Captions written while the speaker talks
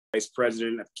Vice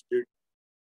President of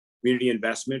Community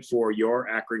Investment for your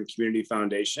Akron Community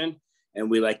Foundation. And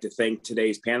we'd like to thank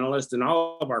today's panelists and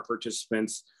all of our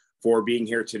participants for being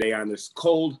here today on this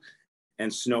cold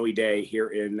and snowy day here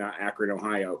in Akron,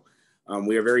 Ohio.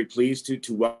 We are very pleased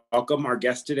to welcome our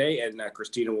guests today, and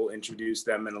Christina will introduce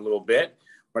them in a little bit.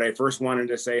 But I first wanted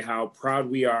to say how proud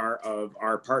we are of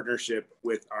our partnership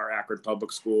with our Akron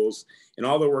Public Schools and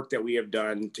all the work that we have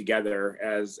done together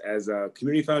as a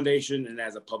community foundation and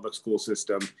as a public school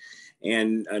system.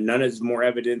 And none is more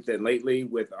evident than lately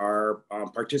with our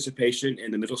participation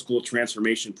in the middle school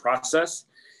transformation process.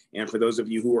 And for those of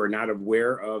you who are not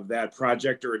aware of that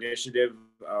project or initiative,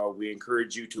 we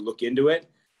encourage you to look into it.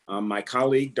 My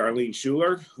colleague, Darlene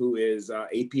Schuler, who is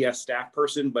APS staff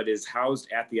person, but is housed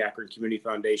at the Akron Community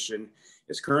Foundation,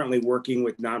 is currently working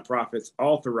with nonprofits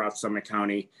all throughout Summit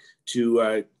County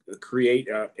to create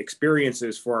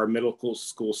experiences for our middle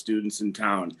school students in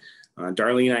town.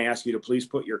 Darlene, I ask you to please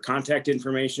put your contact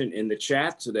information in the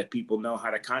chat so that people know how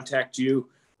to contact you.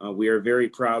 We are very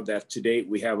proud that to date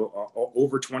we have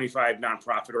over 25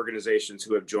 nonprofit organizations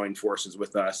who have joined forces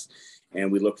with us,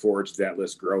 and we look forward to that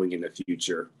list growing in the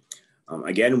future.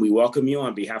 Again, we welcome you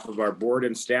on behalf of our board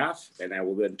and staff, and I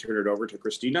will then turn it over to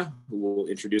Christina, who will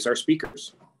introduce our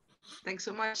speakers. Thanks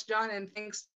so much, John, and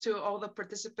thanks to all the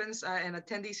participants and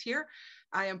attendees here.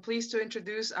 I am pleased to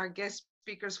introduce our guest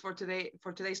speakers for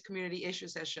today's community issue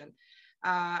session.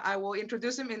 I will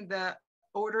introduce them in the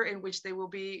order in which they will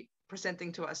be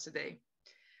presenting to us today.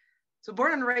 So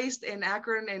born and raised in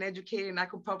Akron and educated in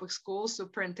Akron Public Schools,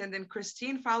 Superintendent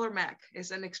Christine Fowler-Mack is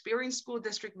an experienced school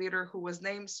district leader who was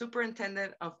named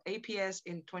Superintendent of APS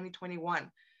in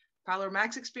 2021.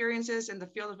 Fowler-Mack's experiences in the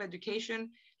field of education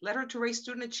led her to raise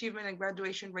student achievement and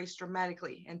graduation rates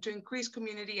dramatically and to increase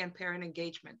community and parent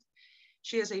engagement.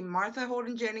 She is a Martha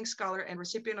Holden Jennings Scholar and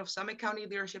recipient of Summit County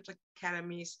Leadership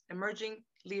Academy's Emerging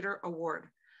Leader Award.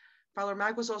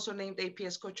 Fowler-Mack was also named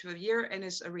APS Coach of the Year and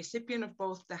is a recipient of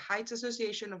both the Heights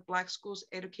Association of Black Schools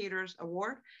Educators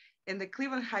Award and the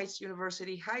Cleveland Heights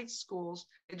University Heights Schools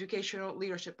Educational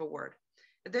Leadership Award.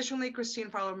 Additionally, Christine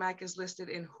Fowler-Mack is listed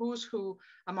in Who's Who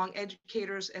among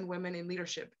educators and women in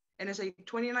leadership and is a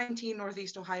 2019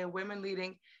 Northeast Ohio Women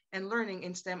Leading and Learning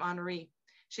in STEM honoree.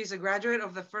 She's a graduate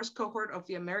of the first cohort of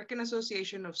the American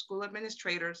Association of School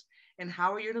Administrators and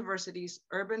Howard University's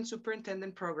Urban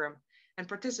Superintendent Program, and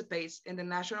participates in the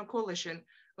National Coalition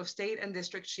of State and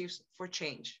District Chiefs for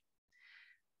Change.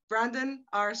 Brandon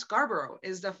R. Scarborough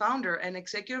is the founder and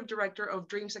executive director of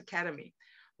Dreams Academy.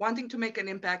 Wanting to make an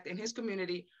impact in his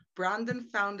community, Brandon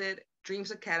founded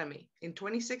Dreams Academy in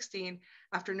 2016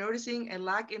 after noticing a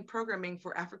lack in programming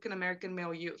for African-American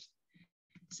male youth.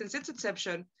 Since its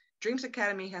inception, Dreams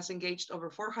Academy has engaged over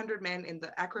 400 men in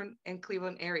the Akron and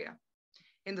Cleveland area.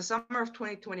 In the summer of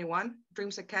 2021,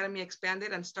 Dreams Academy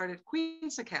expanded and started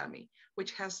Queens Academy,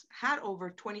 which has had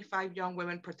over 25 young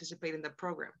women participate in the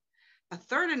program. A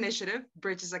third initiative,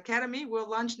 Bridges Academy, will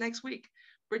launch next week.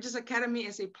 Bridges Academy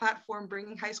is a platform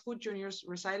bringing high school juniors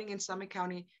residing in Summit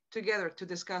County together to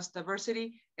discuss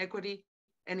diversity, equity,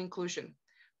 and inclusion.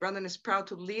 Brandon is proud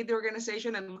to lead the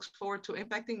organization and looks forward to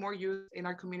impacting more youth in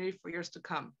our community for years to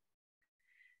come.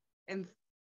 And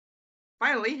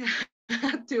finally,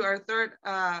 to our third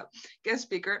guest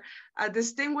speaker, a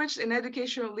distinguished and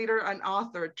educational leader and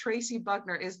author, Traci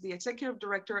Buckner is the executive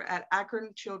director at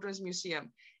Akron Children's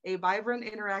Museum, a vibrant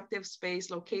interactive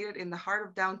space located in the heart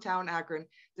of downtown Akron,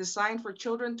 designed for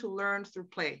children to learn through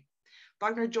play.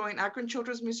 Buckner joined Akron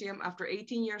Children's Museum after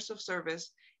 18 years of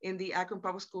service in the Akron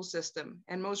Public School System,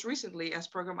 and most recently as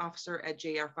program officer at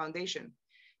JR Foundation.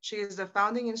 She is the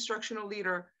founding instructional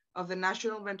leader of the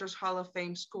National Inventors Hall of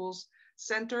Fame Schools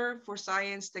Center for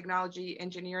Science, Technology,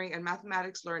 Engineering, and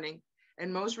Mathematics Learning,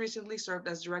 and most recently served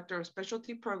as Director of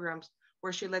Specialty Programs,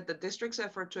 where she led the district's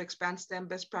effort to expand STEM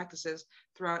best practices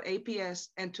throughout APS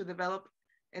and to develop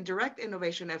and direct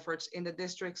innovation efforts in the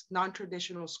district's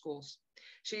non-traditional schools.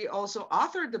 She also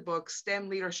authored the book, STEM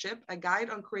Leadership, a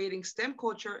guide on creating STEM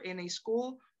culture in a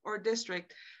school or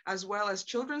district, as well as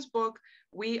children's book,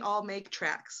 We All Make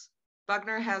Tracks.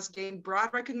 Buckner has gained broad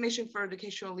recognition for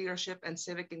educational leadership and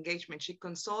civic engagement. She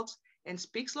consults and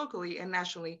speaks locally and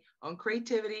nationally on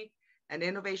creativity and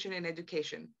innovation in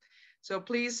education. So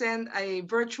please send a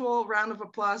virtual round of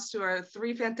applause to our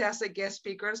three fantastic guest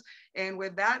speakers. And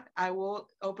with that, I will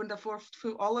open the floor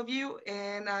to all of you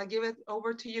and give it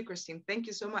over to you, Christine. Thank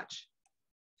you so much.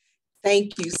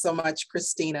 Thank you so much,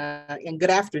 Christina, and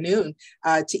good afternoon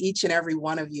to each and every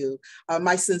one of you.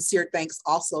 My sincere thanks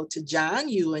also to John,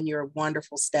 you and your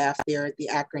wonderful staff there at the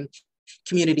Akron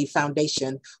Community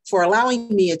Foundation for allowing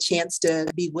me a chance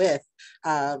to be with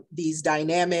these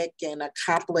dynamic and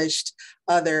accomplished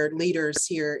other leaders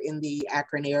here in the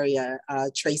Akron area,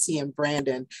 Traci and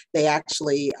Brandon. They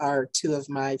actually are two of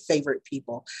my favorite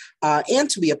people, and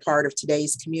to be a part of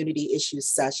today's community issues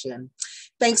session.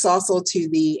 Thanks also to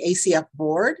the ACF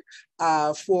board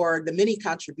for the many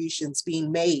contributions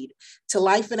being made to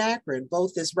life in Akron,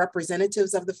 both as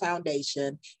representatives of the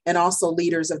foundation and also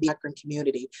leaders of the Akron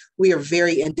community. We are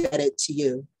very indebted to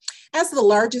you. As the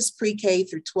largest pre-K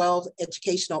through 12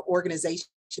 educational organization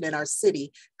in our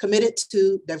city, committed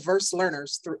to diverse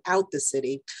learners throughout the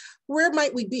city, where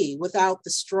might we be without the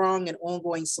strong and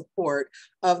ongoing support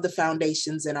of the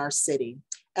foundations in our city?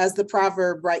 As the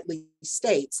proverb rightly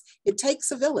states, it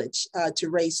takes a village to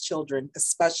raise children,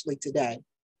 especially today.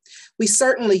 We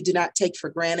certainly do not take for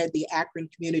granted the Akron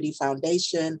Community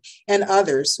Foundation and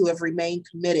others who have remained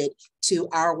committed to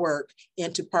our work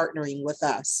and to partnering with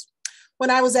us. When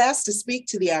I was asked to speak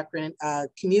to the Akron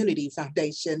Community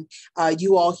Foundation,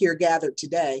 you all here gathered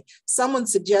today, someone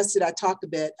suggested I talk a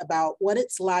bit about what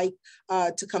it's like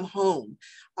to come home,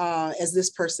 as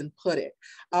this person put it.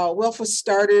 Well, for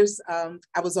starters,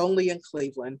 I was only in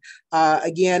Cleveland.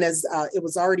 Again, as it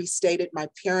was already stated, my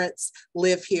parents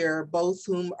live here, both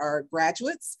whom are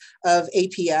graduates of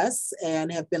APS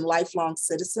and have been lifelong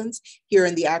citizens here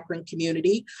in the Akron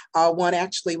community. One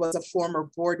actually was a former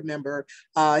board member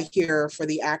here for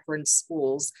the Akron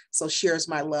schools, so shares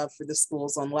my love for the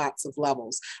schools on lots of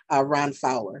levels, Ron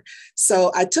Fowler.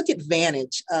 So I took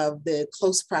advantage of the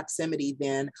close proximity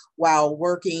then while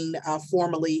working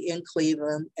formally in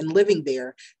Cleveland and living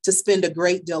there to spend a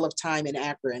great deal of time in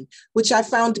Akron, which I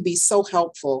found to be so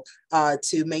helpful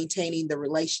to maintaining the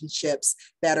relationships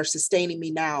that are sustaining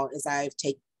me now as I've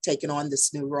taken on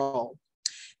this new role.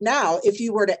 Now, if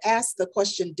you were to ask the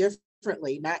question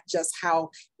differently, not just how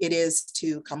it is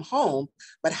to come home,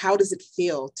 but how does it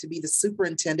feel to be the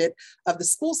superintendent of the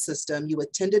school system you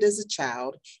attended as a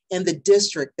child and the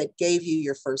district that gave you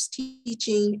your first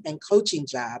teaching and coaching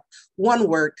job, one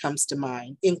word comes to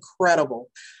mind: incredible.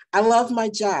 I love my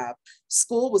job.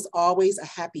 School was always a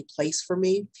happy place for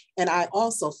me, and I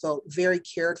also felt very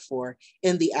cared for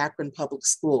in the Akron Public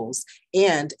Schools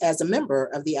and as a member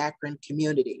of the Akron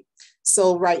community.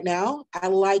 So right now, I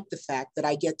like the fact that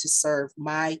I get to serve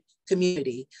my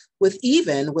community with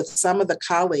some of the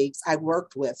colleagues I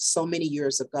worked with so many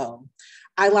years ago.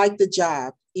 I like the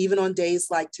job, even on days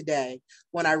like today,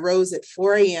 when I rose at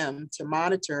 4 a.m. to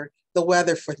monitor the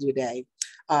weather for today.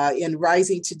 In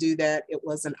rising to do that, it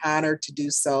was an honor to do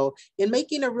so in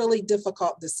making a really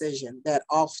difficult decision that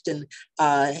often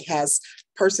has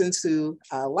persons who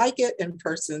like it and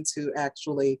persons who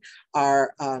actually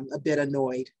are a bit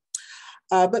annoyed.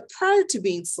 But prior to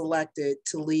being selected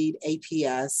to lead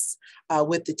APS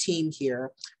with the team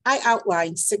here, I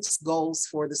outlined 6 goals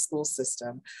for the school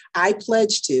system. I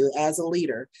pledged to, as a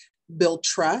leader, build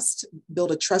trust,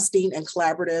 build a trusting and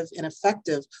collaborative and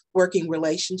effective working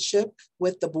relationship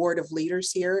with the Board of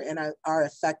Leaders here and our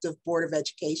effective Board of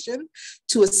Education,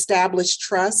 to establish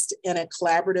trust and a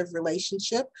collaborative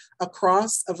relationship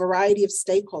across a variety of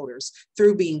stakeholders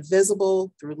through being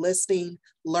visible, through listening,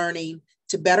 learning,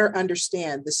 to better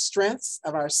understand the strengths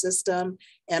of our system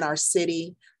and our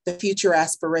city, the future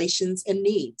aspirations and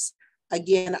needs.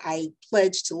 Again, I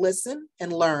pledge to listen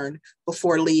and learn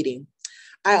before leading.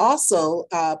 I also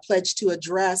pledge to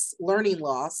address learning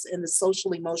loss and the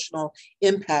social emotional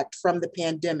impact from the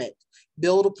pandemic,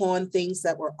 build upon things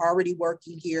that were already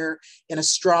working here in a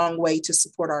strong way to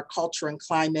support our culture and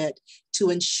climate, to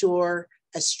ensure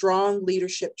a strong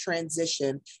leadership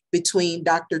transition between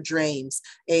Dr. Drames,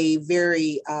 a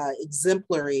very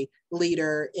exemplary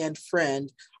leader and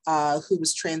friend who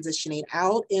was transitioning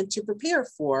out, and to prepare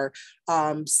for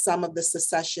some of the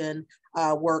succession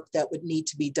work that would need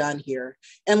to be done here.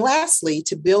 And lastly,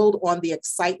 to build on the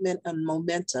excitement and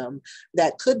momentum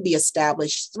that could be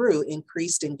established through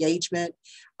increased engagement,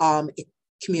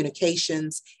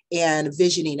 communications, and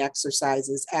visioning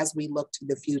exercises as we look to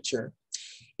the future.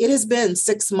 It has been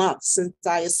 6 months since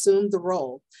I assumed the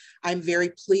role. I'm very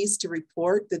pleased to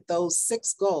report that those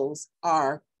 6 goals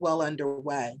are well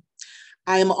underway.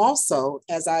 I am also,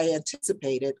 as I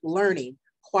anticipated, learning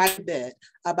quite a bit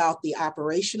about the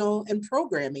operational and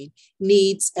programming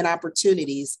needs and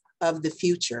opportunities of the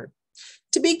future.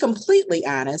 To be completely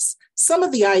honest, some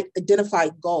of the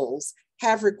identified goals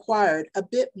have required a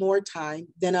bit more time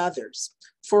than others.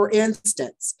 For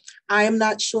instance, I am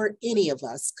not sure any of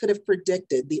us could have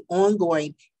predicted the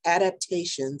ongoing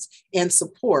adaptations and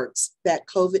supports that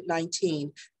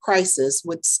COVID-19 crisis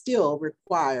would still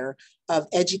require of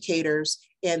educators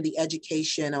and the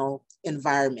educational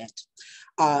environment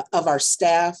of our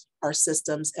staff, our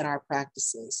systems, and our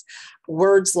practices.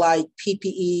 Words like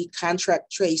PPE,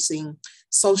 contract tracing,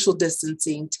 social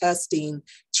distancing, testing,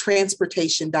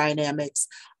 transportation dynamics,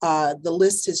 the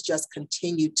list has just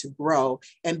continued to grow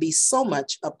and be so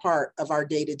much a part of our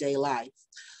day-to-day life.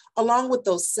 Along with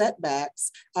those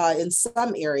setbacks in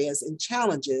some areas and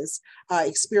challenges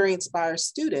experienced by our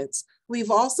students,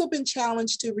 we've also been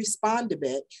challenged to respond a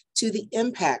bit to the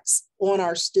impacts on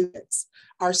our students.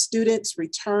 Our students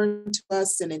return to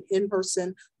us in an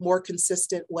in-person, more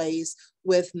consistent ways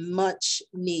with much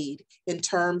need in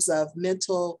terms of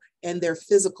mental and their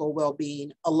physical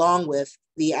well-being, along with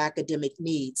the academic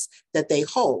needs that they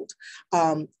hold.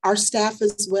 Our staff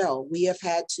as well, we have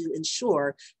had to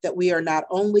ensure that we are not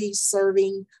only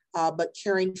serving, but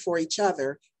caring for each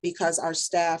other, because our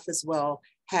staff as well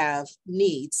have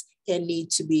needs and need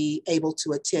to be able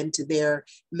to attend to their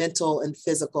mental and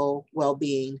physical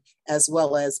well-being, as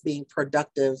well as being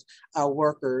productive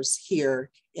workers here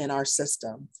in our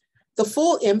system. The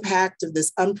full impact of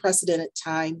this unprecedented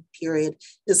time period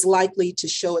is likely to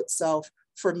show itself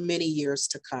for many years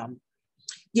to come.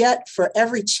 Yet, for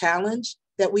every challenge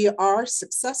that we are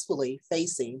successfully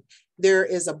facing, there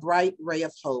is a bright ray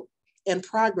of hope, and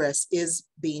progress is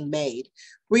being made.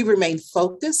 We remain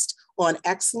focused on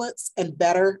excellence and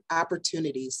better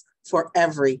opportunities for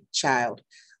every child.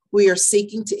 We are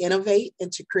seeking to innovate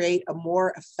and to create a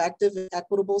more effective and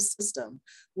equitable system,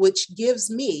 which gives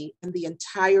me and the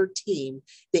entire team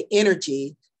the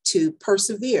energy to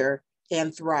persevere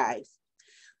and thrive.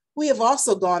 We have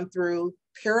also gone through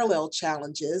parallel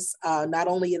challenges, not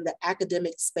only in the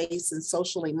academic space and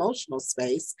social emotional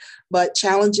space, but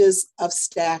challenges of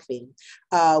staffing,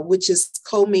 which is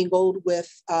commingled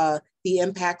with the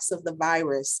impacts of the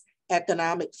virus,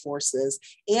 economic forces,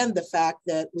 and the fact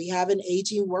that we have an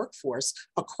aging workforce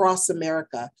across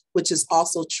America, which is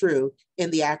also true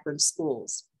in the Akron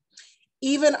schools.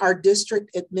 Even our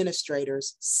district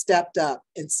administrators stepped up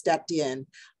and stepped in.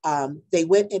 They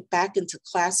went back into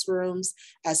classrooms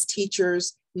as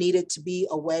teachers needed to be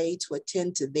away to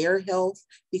attend to their health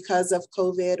because of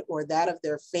COVID or that of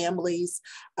their families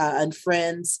and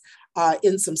friends.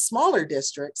 In some smaller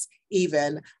districts,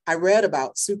 even, I read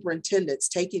about superintendents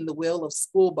taking the wheel of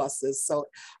school buses. So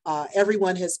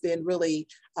everyone has been really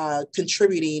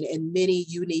contributing in many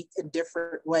unique and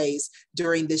different ways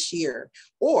during this year.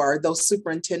 Or those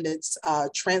superintendents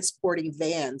transporting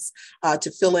vans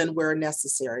to fill in where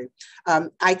necessary.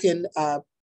 I can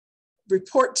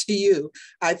report to you,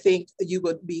 I think you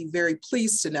would be very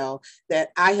pleased to know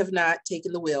that I have not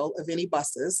taken the wheel of any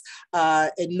buses,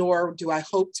 and nor do I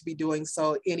hope to be doing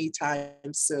so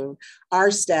anytime soon.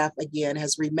 Our staff, again,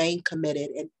 has remained committed,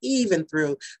 and even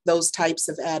through those types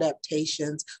of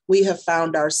adaptations, we have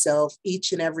found ourselves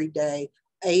each and every day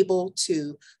able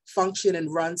to function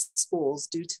and run schools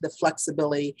due to the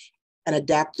flexibility and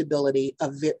adaptability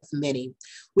of many.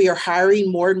 We are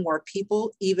hiring more and more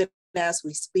people, even as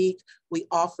we speak. We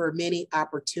offer many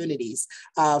opportunities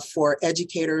for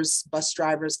educators, bus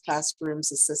drivers,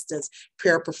 classrooms, assistants,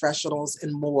 paraprofessionals,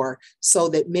 and more, so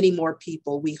that many more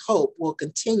people, we hope, will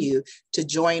continue to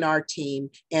join our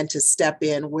team and to step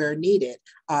in where needed.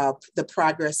 The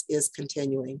progress is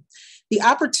continuing. The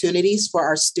opportunities for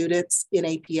our students in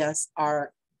APS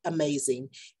are amazing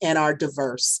and are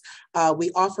diverse.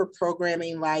 We offer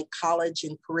programming like College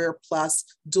and Career Plus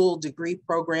dual degree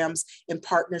programs in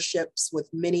partnerships with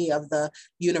many of the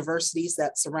universities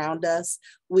that surround us.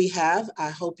 We have,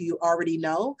 I hope you already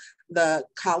know, the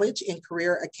College and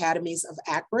Career Academies of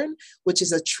Akron, which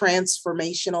is a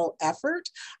transformational effort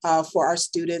for our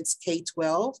students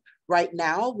K-12. Right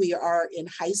now, we are in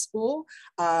high school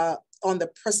on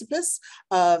the precipice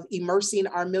of immersing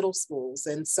our middle schools.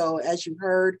 And so, as you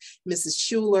heard, Mrs.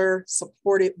 Schuler,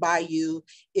 supported by you,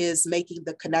 is making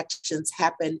the connections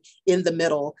happen in the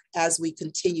middle as we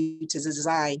continue to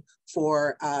design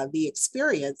for the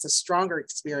experience, a stronger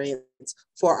experience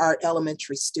for our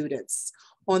elementary students.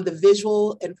 On the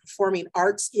visual and performing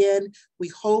arts end, we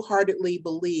wholeheartedly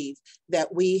believe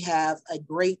that we have a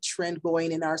great trend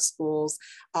going in our schools,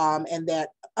 and that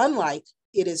unlike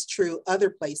it is true other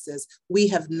places, we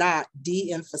have not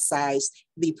de-emphasized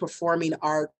the performing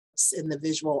arts and the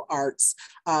visual arts,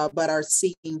 but are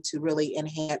seeking to really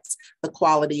enhance the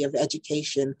quality of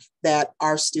education that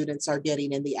our students are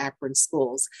getting in the Akron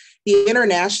schools. The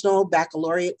International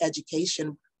Baccalaureate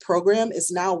Education program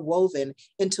is now woven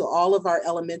into all of our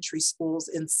elementary schools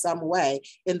in some way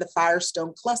in the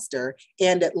Firestone cluster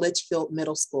and at Litchfield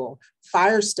Middle School.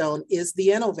 Firestone is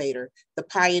the innovator, the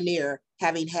pioneer,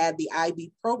 having had the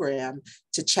IB program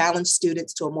to challenge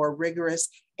students to a more rigorous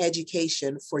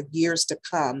education for years to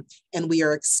come. And we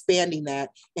are expanding that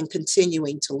and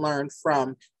continuing to learn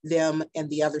from them and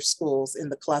the other schools in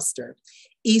the cluster.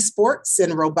 Esports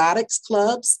and robotics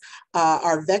clubs,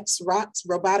 our Vex Rocks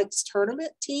robotics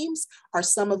tournament teams are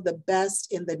some of the best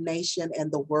in the nation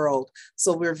and the world.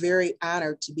 So we're very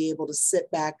honored to be able to sit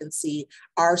back and see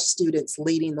our students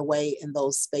leading the way in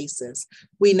those spaces.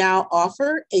 We now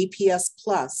offer APS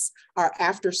Plus, our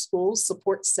after school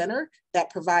support center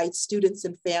that provides students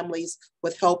and families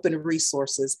with help and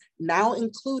resources, now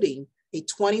including a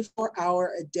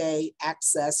 24-hour-a-day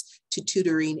access to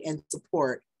tutoring and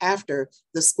support after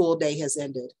the school day has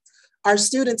ended. Our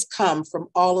students come from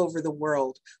all over the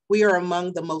world. We are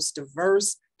among the most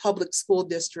diverse public school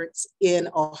districts in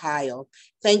Ohio.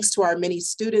 Thanks to our many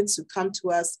students who come to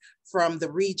us from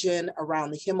the region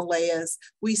around the Himalayas,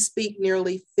 we speak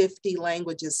nearly 50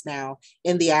 languages now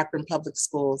in the Akron Public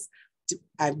Schools.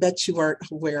 I bet you weren't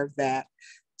aware of that.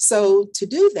 So to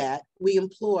do that, we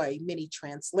employ many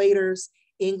translators,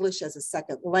 English as a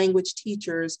second language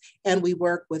teachers, and we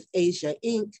work with Asia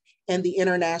Inc. and the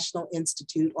International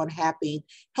Institute on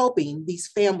helping these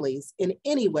families in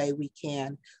any way we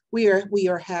can. We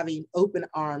are having open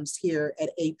arms here at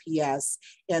APS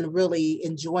and really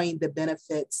enjoying the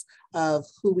benefits of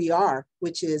who we are,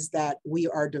 which is that we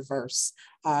are diverse,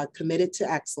 committed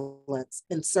to excellence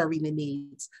and serving the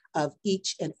needs of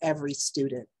each and every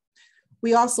student.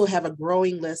 We also have a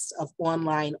growing list of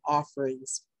online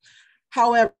offerings.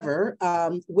 However,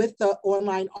 with the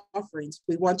online offerings,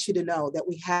 we want you to know that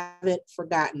we haven't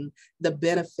forgotten the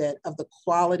benefit of the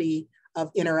quality of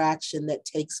interaction that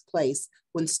takes place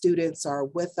when students are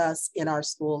with us in our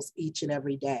schools each and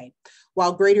every day.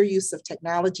 While greater use of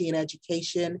technology in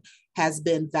education has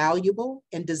been valuable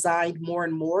and designed more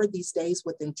and more these days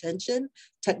with intention,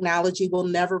 technology will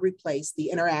never replace the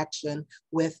interaction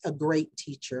with a great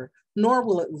teacher, nor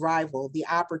will it rival the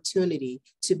opportunity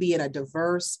to be in a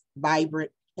diverse,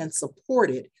 vibrant, and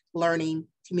supported learning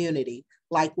community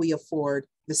like we afford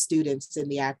the students in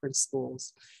the Akron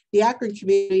schools. The Akron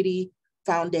Community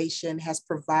Foundation has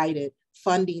provided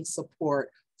funding support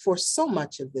for so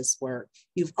much of this work.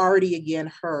 You've already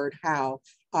again heard how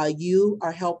you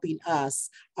are helping us.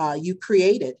 You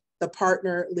created the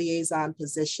partner liaison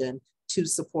position to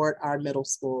support our middle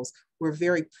schools. We're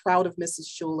very proud of Mrs.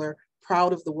 Schuler,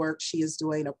 proud of the work she is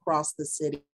doing across the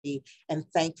city, and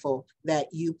thankful that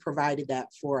you provided that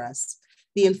for us.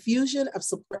 The infusion of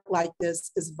support like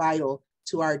this is vital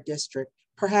to our district,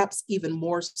 perhaps even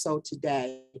more so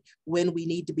today when we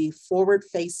need to be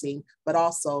forward-facing, but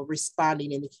also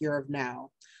responding in the here of now.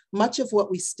 Much of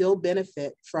what we still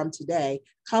benefit from today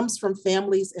comes from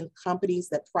families and companies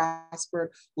that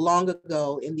prospered long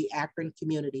ago in the Akron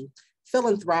community.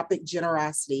 Philanthropic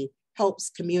generosity helps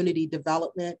community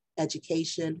development,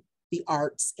 education, the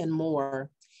arts, and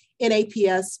more. In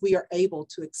APS, we are able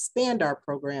to expand our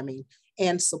programming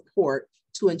and support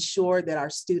to ensure that our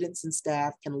students and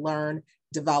staff can learn,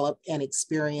 develop, and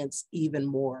experience even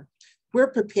more.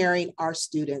 We're preparing our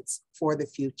students for the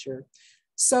future.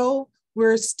 So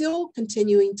we're still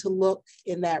continuing to look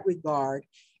in that regard,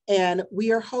 and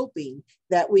we are hoping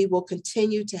that we will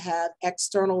continue to have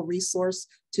external resource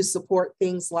to support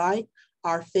things like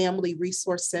our family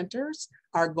resource centers.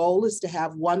 Our goal is to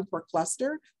have 1 per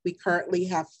cluster. We currently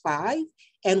have 5,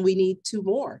 and we need 2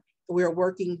 more. We're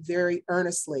working very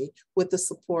earnestly with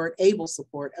the able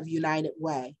support of United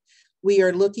Way. We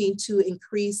are looking to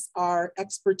increase our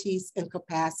expertise and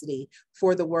capacity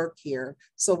for the work here.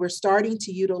 So we're starting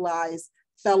to utilize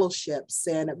fellowships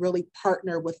and really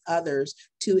partner with others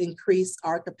to increase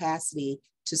our capacity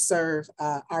to serve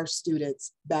our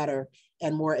students better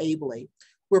and more ably.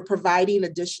 We're providing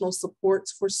additional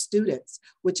supports for students,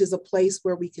 which is a place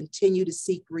where we continue to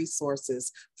seek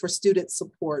resources for student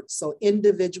support. So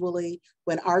individually,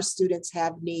 when our students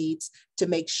have needs, to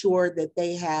make sure that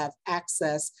they have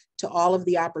access to all of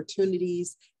the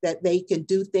opportunities, that they can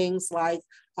do things like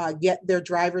get their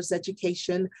driver's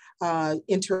education,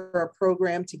 enter a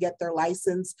program to get their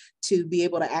license, to be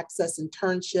able to access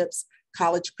internships,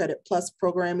 College Credit Plus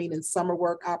programming, and summer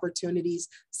work opportunities.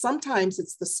 Sometimes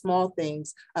it's the small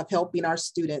things of helping our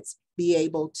students be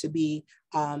able to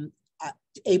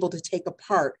take a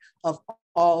part of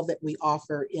all that we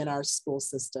offer in our school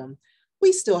system.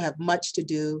 We still have much to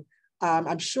do.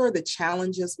 I'm sure the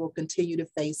challenges will continue to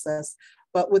face us,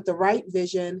 but with the right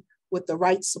vision, with the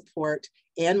right support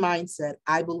and mindset,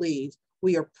 I believe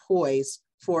we are poised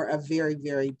for a very,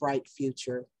 very bright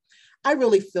future. I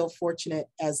really feel fortunate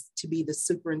to be the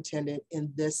superintendent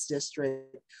in this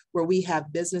district where we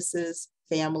have businesses,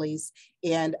 families,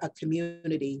 and a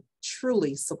community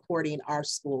truly supporting our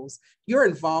schools. Your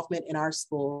involvement in our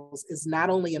schools is not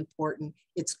only important,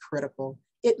 it's critical.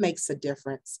 It makes a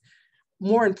difference.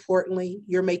 More importantly,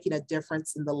 you're making a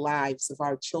difference in the lives of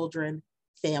our children,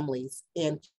 families,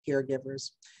 and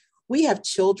caregivers. We have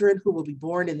children who will be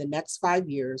born in the next 5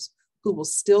 years who will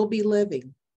still be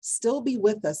living, still be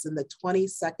with us in the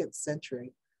 22nd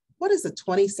century. What does the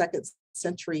 22nd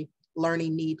century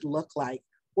learning need look like?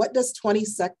 What does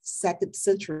 22nd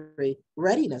century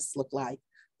readiness look like?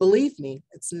 Believe me,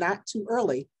 it's not too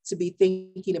early to be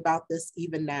thinking about this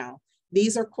even now.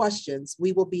 These are questions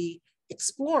we will be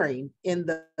exploring in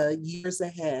the years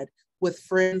ahead with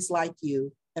friends like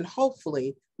you, and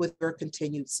hopefully with your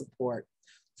continued support.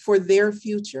 For their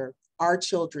future, our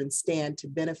children stand to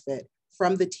benefit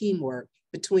from the teamwork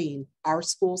between our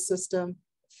school system,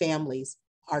 families,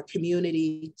 our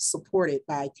community, supported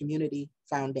by community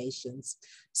foundations.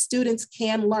 Students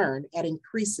can learn at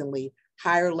increasingly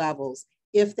higher levels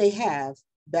if they have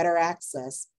better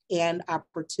access and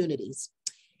opportunities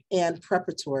and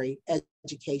preparatory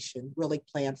education really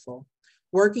planful.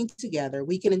 Working together,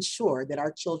 we can ensure that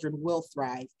our children will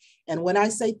thrive. And when I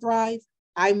say thrive,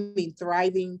 I mean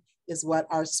thriving is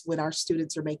when our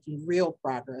students are making real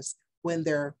progress, when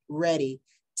they're ready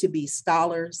to be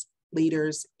scholars,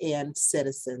 leaders, and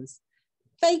citizens.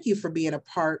 Thank you for being a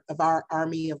part of our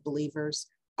army of believers,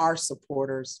 our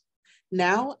supporters.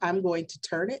 Now I'm going to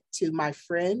turn it to my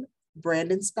friend,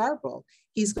 Brandon Scarborough.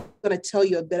 He's going to tell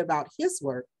you a bit about his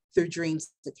work through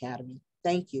Dreams Academy.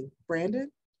 Thank you.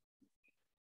 Brandon?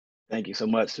 Thank you so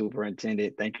much,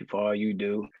 Superintendent. Thank you for all you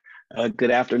do.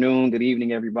 Good afternoon, good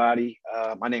evening, everybody.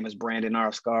 My name is Brandon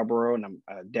R. Scarborough, and I'm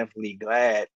definitely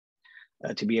glad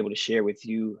to be able to share with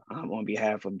you on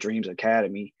behalf of Dreams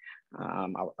Academy. I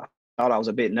thought I was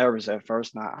a bit nervous at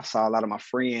first, and I saw a lot of my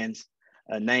friends'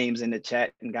 names in the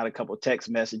chat and got a couple of text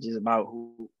messages about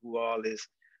who all is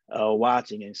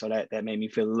watching, and so that made me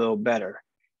feel a little better.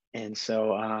 And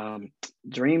so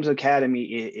Dreams Academy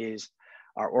is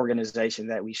our organization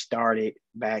that we started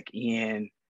back in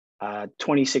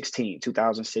 2016.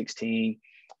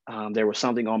 There was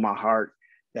something on my heart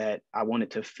that I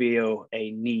wanted to fill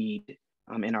a need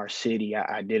in our city.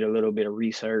 I did a little bit of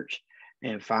research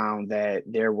and found that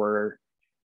there were,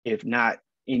 if not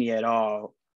any at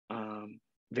all,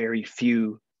 very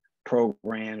few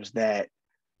programs that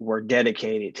were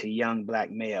dedicated to young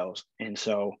Black males. And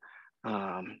so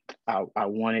I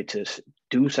wanted to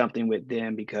do something with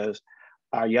them because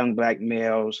our young Black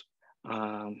males,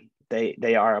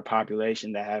 they are a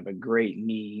population that have a great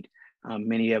need.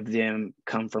 Many of them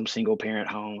come from single parent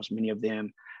homes. Many of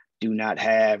them do not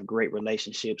have great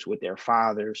relationships with their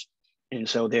fathers. And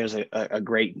so there's a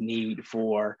great need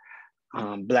for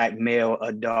Black male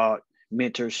adult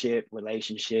mentorship,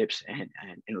 relationships, and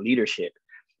leadership.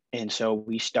 And so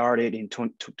we started in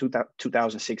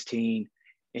 2016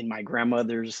 in my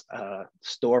grandmother's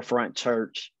storefront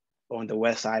church on the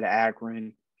west side of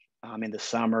Akron. In the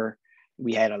summer,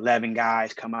 we had 11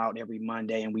 guys come out every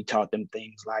Monday, and we taught them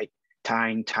things like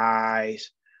tying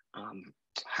ties,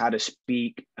 how to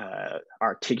speak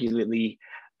articulately,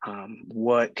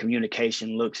 what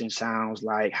communication looks and sounds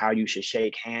like, how you should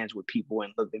shake hands with people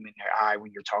and look them in their eye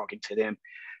when you're talking to them.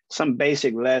 Some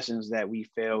basic lessons that we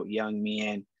felt young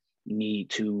men need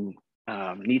to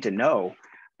know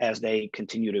as they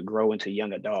continue to grow into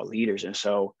young adult leaders. And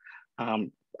so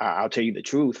I'll tell you the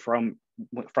truth, from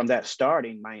that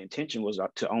starting, my intention was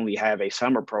to only have a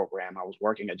summer program. I was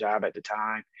working a job at the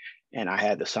time, and I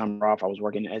had the summer off. I was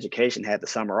working in education, had the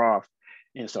summer off.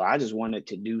 And so I just wanted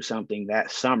to do something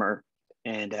that summer.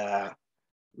 And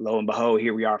lo and behold,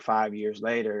 here we are 5 years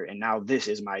later, and now this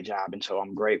is my job. And so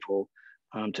I'm grateful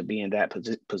to be in that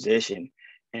position.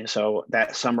 And so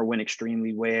that summer went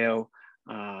extremely well.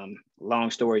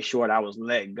 Long story short, I was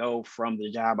let go from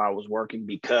the job I was working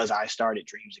because I started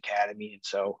Dreams Academy. And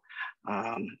so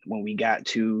when we got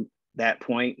to that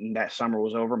point and that summer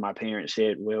was over, my parents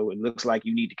said, well, it looks like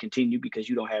you need to continue because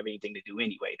you don't have anything to do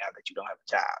anyway now that you don't have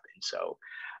a job. And so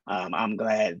I'm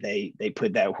glad they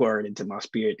put that word into my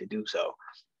spirit to do so.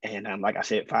 And like I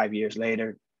said, 5 years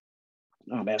later,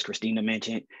 as Christina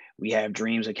mentioned, we have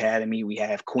Dreams Academy. We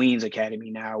have Queens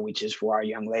Academy now, which is for our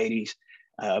young ladies.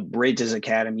 Bridges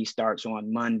Academy starts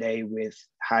on Monday with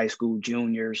high school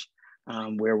juniors,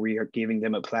 where we are giving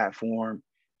them a platform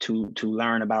to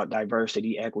learn about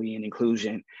diversity, equity, and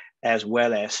inclusion, as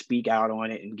well as speak out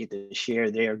on it and get to share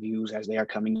their views as they are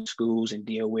coming to schools and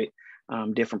deal with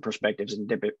different perspectives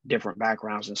and different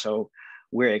backgrounds. And so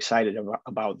we're excited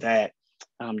about that.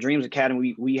 Dreams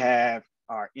Academy, we have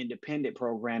our independent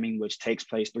programming, which takes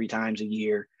place 3 times a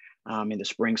year in the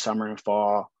spring, summer, and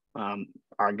fall.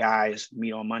 Our guys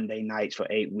meet on Monday nights for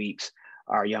 8 weeks.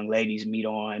 Our young ladies meet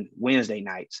on Wednesday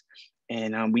nights.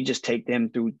 And we just take them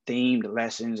through themed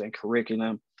lessons and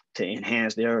curriculum to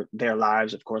enhance their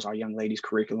lives. Of course, our young ladies'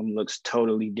 curriculum looks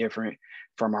totally different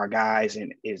from our guys,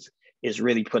 and is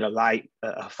really put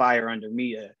a fire under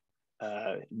me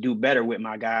to do better with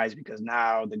my guys, because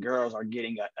now the girls are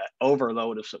getting an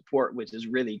overload of support, which is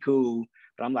really cool.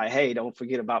 But I'm like, hey, don't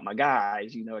forget about my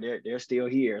guys. You know, they're still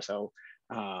here. So,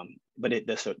 but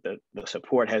the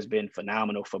support has been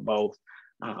phenomenal for both.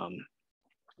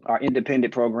 Our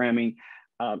independent programming,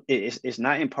 it's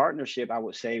not in partnership, I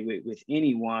would say, with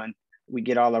anyone. We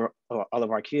get all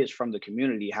of our kids from the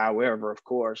community. However, of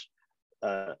course,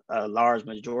 a large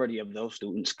majority of those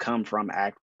students come from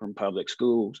Akron Public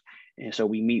Schools. And so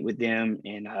we meet with them,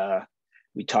 and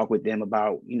we talk with them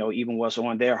about, you know, even what's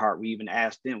on their heart. We even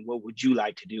ask them, what would you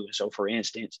like to do? And so, for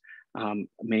instance,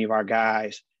 many of our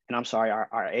guys, and I'm sorry,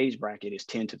 our age bracket is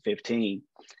 10 to 15.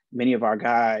 Many of our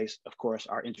guys, of course,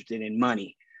 are interested in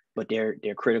money, but they're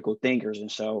critical thinkers.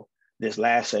 And so this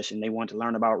last session, they want to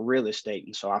learn about real estate.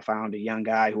 And so I found a young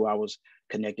guy who I was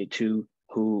connected to,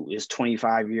 who is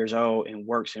 25 years old and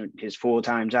works in his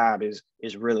full-time job is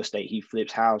real estate. He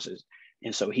flips houses.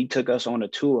 And so he took us on a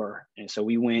tour. And so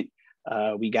we went,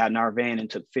 we got in our van and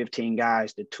took 15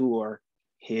 guys to tour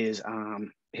his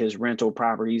rental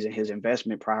properties and his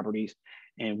investment properties.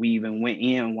 And we even went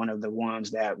in one of the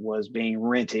ones that was being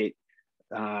rented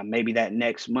maybe that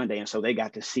next Monday. And so they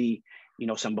got to see, you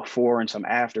know, some before and some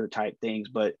after type things.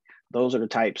 But those are the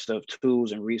types of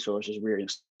tools and resources we're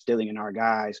instilling in our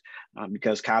guys,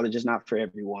 because college is not for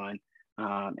everyone.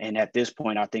 And at this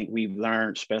point, I think we've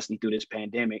learned, especially through this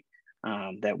pandemic,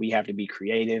 that we have to be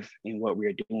creative in what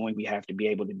we're doing. We have to be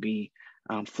able to be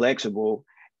flexible.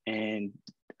 And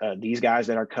these guys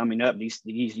that are coming up, these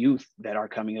youth that are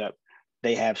coming up,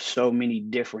 they have so many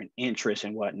different interests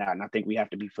and whatnot. And I think we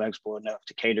have to be flexible enough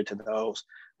to cater to those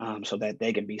so that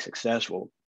they can be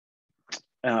successful.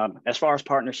 As far as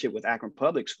partnership with Akron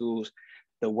Public Schools,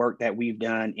 the work that we've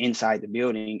done inside the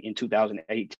building in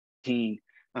 2018,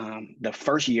 the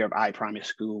first year of I Promise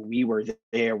School, we were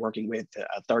there working with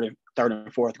third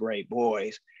and fourth grade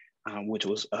boys, which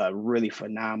was a really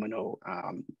phenomenal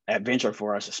adventure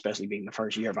for us, especially being the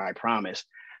first year of I Promise.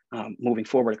 Moving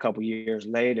forward a couple years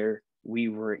later, we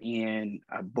were in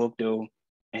Bookdale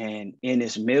and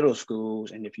Ennis middle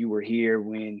schools. And if you were here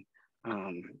when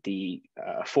the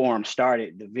forum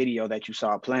started, the video that you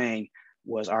saw playing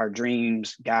was our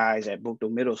Dreams guys at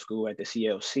Bookdale Middle School at the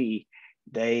CLC.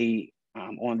 They,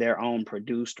 on their own,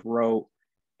 produced, wrote,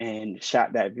 and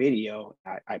shot that video.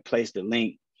 I placed the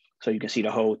link so you can see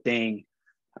the whole thing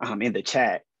in the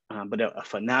chat, but a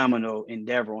phenomenal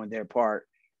endeavor on their part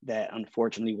that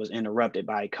unfortunately was interrupted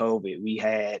by COVID. We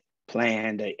had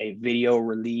planned a video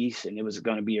release, and it was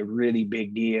going to be a really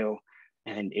big deal,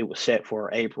 and it was set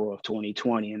for April of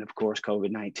 2020. And of course,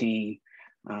 COVID-19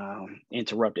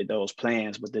 interrupted those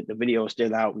plans, but the video is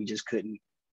still out. We just couldn't,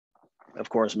 of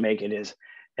course, make it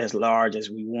as large as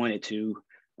we wanted to,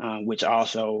 which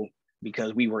also,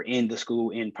 because we were in the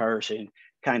school in person,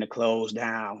 kind of closed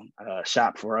down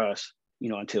shop for us, you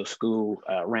know, until school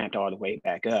ramped all the way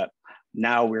back up.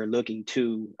 Now we're looking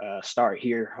to start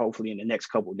here, hopefully in the next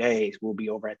couple of days. We'll be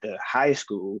over at the high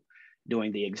school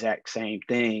doing the exact same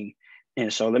thing.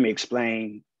 And so let me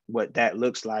explain what that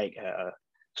looks like.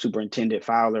 Superintendent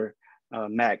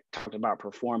Fowler-Mack talked about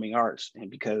performing arts,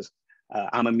 and because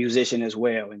I'm a musician as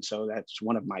well, and so that's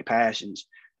one of my passions.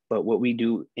 But what we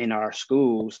do in our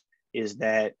schools is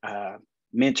that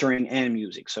mentoring and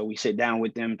music. So we sit down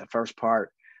with them. The first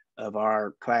part of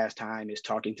our class time is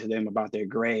talking to them about their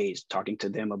grades, talking to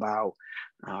them about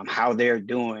how they're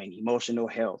doing, emotional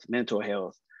health, mental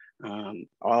health,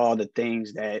 all the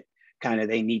things that kind of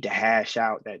they need to hash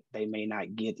out that they may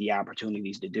not get the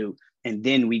opportunities to do. And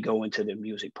then we go into the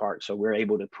music part. So we're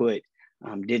able to put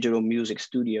digital music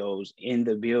studios in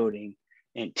the building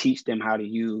and teach them how to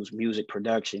use music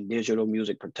production, digital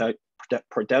music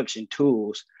production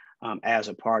tools as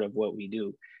a part of what we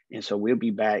do. And so we'll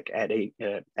be back at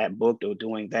Bookdale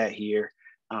doing that here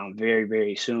very,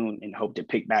 very soon, and hope to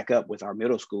pick back up with our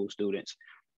middle school students.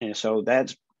 And so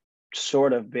that's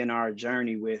sort of been our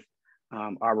journey with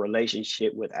our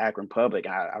relationship with Akron Public.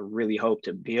 I really hope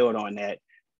to build on that.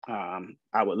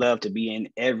 I would love to be in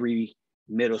every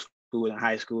middle school and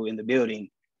high school in the building.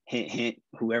 Hint, hint,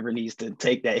 whoever needs to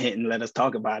take that hint and let us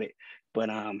talk about it. But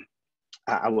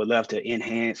I would love to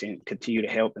enhance and continue to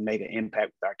help and make an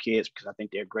impact with our kids, because I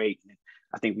think they're great. And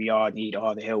I think we all need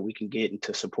all the help we can get, and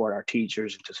to support our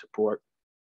teachers and to support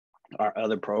our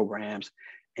other programs.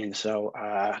 And so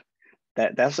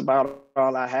that's about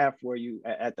all I have for you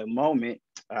at the moment.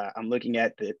 I'm looking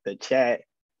at the chat.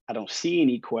 I don't see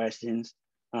any questions.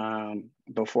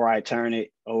 Before I turn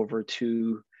it over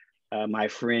to my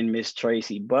friend Miss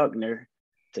Traci Buckner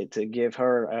to give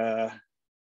her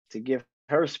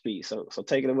speech. So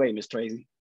take it away, Miss Traci.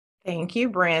 Thank you,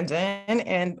 Brandon.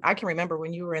 And I can remember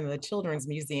when you were in the Children's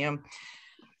Museum.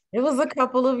 It was a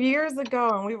couple of years ago,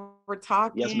 and we were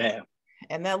talking. Yes, ma'am.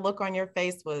 And that look on your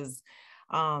face was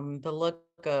the look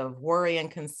of worry and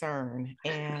concern.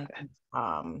 And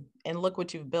look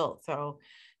what you've built. So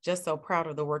just so proud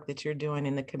of the work that you're doing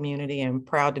in the community, and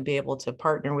proud to be able to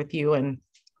partner with you. And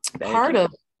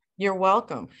you're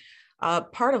welcome.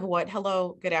 Part of what,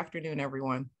 hello, good afternoon,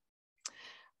 everyone.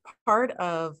 Part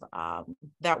of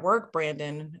that work,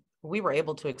 Brandon, we were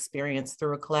able to experience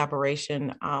through a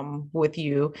collaboration with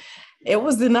you. It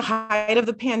was in the height of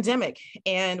the pandemic,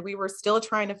 and we were still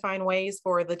trying to find ways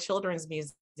for the Children's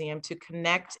Museum to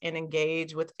connect and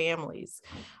engage with families.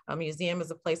 A museum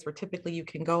is a place where typically you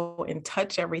can go and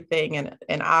touch everything.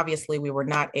 And obviously we were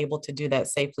not able to do that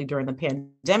safely during the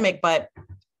pandemic. But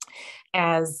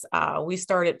as we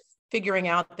started figuring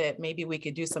out that maybe we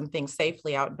could do some things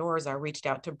safely outdoors, I reached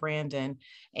out to Brandon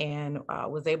and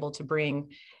was able to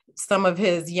bring some of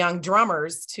his young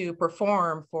drummers to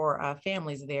perform for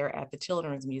families there at the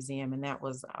Children's Museum. And that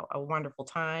was a wonderful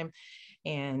time,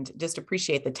 and just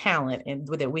appreciate the talent and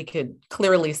that we could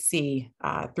clearly see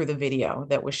through the video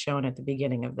that was shown at the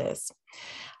beginning of this.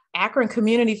 Akron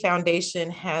Community Foundation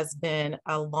has been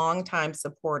a longtime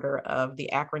supporter of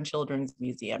the Akron Children's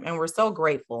Museum, and we're so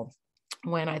grateful.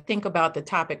 When I think about the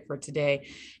topic for today,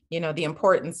 the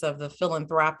importance of the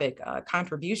philanthropic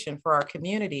contribution for our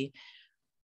community,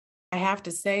 I have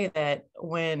to say that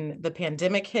when the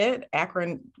pandemic hit,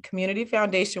 Akron Community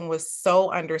Foundation was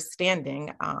so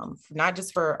understanding, not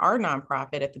just for our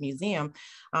nonprofit at the museum,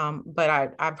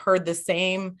 but I've heard the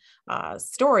same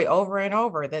story over and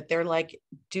over, that they're like,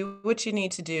 do what you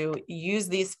need to do, use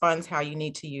these funds how you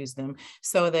need to use them,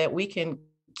 so that we can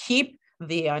keep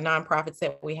the nonprofits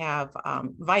that we have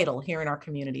vital here in our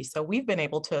community. So we've been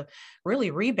able to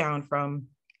really rebound from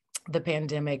the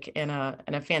pandemic in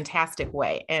a fantastic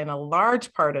way. And a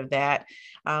large part of that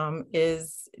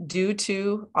is due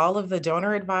to all of the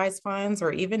donor advised funds,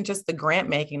 or even just the grant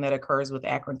making that occurs with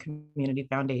Akron Community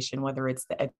Foundation, whether it's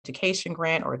the education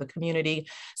grant or the community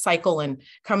cycle. And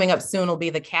coming up soon will be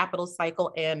the capital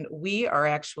cycle. And we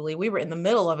were in the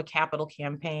middle of a capital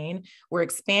campaign. We're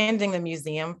expanding the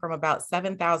museum from about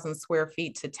 7,000 square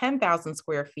feet to 10,000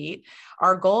 square feet.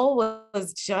 Our goal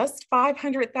was just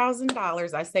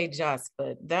 $500,000. I say just,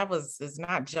 but is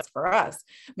not just for us.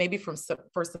 Maybe for some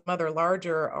other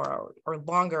larger or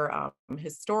longer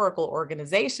historical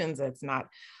organizations, it's not,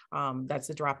 that's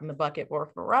a drop in the bucket. Or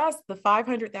for us, the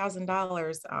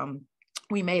 $500,000,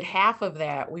 we made half of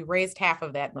that. We raised half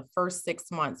of that in the first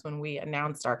 6 months when we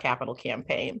announced our capital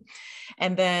campaign.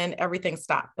 And then everything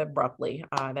stopped abruptly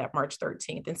that March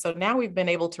 13th. And so now we've been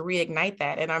able to reignite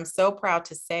that. And I'm so proud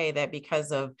to say that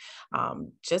because of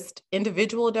just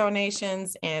individual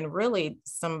donations and really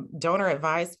some donor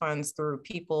advised funds through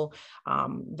people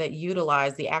that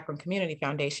utilize the Akron Community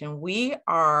Foundation, we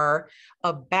are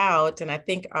about, and I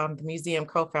think the museum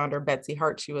co-founder, Betsy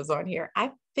Hart, she was on here,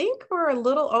 I think we're a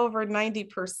little over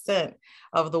 90%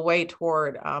 of the way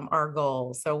toward our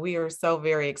goal. So we are so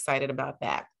very excited about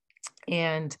that.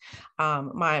 And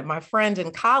my friend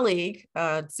and colleague,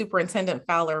 Superintendent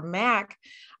Fowler-Mack,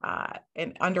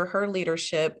 and under her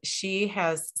leadership, she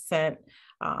has sent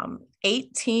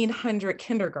 1,800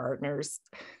 kindergartners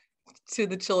to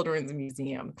the Children's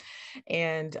Museum.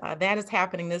 And that is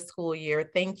happening this school year.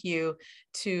 Thank you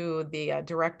to the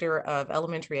Director of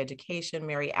Elementary Education,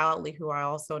 Mary Outley, who I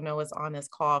also know is on this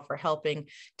call, for helping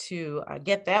to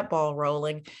get that ball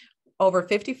rolling. Over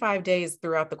 55 days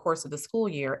throughout the course of the school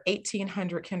year,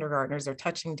 1,800 kindergartners are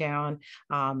touching down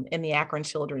in the Akron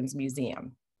Children's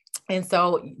Museum. And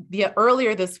so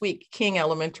earlier this week, King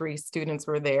Elementary students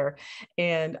were there,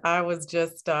 and I was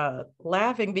just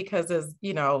laughing because, as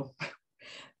you know,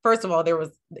 first of all,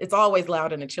 it's always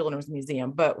loud in a children's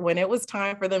museum, but when it was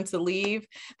time for them to leave,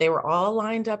 they were all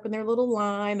lined up in their little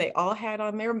line. They all had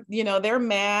on their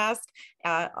mask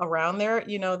around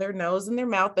their nose and their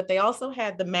mouth, but they also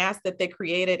had the mask that they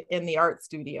created in the art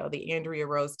studio, the Andrea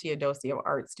Rose Teodosio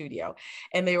Art Studio.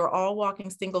 And they were all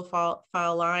walking single file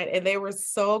line, and they were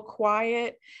so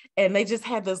quiet. And they just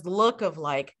had this look of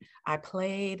like, I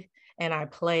played and I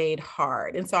played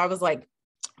hard. And so I was like,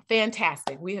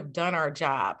 fantastic, we have done our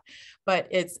job. But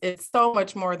it's so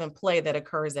much more than play that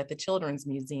occurs at the Children's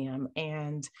Museum.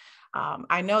 And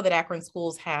I know that Akron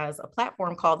Schools has a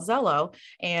platform called Zello,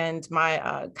 and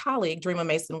my colleague, Dreama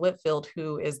Mason-Whitfield,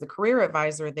 who is the career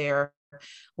advisor there,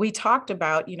 we talked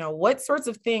about, what sorts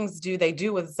of things do they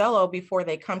do with Zello before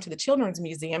they come to the Children's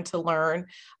Museum to learn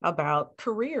about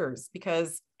careers?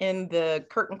 Because in the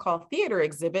Curtain Call Theater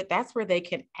exhibit, that's where they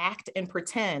can act and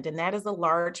pretend. And that is a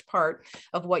large part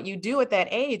of what you do at that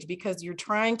age, because you're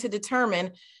trying to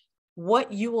determine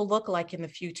what you will look like in the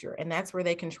future. And that's where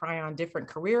they can try on different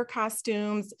career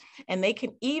costumes, and they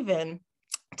can even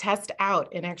test out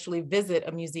and actually visit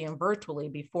a museum virtually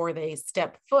before they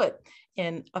step foot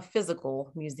in a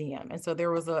physical museum. And so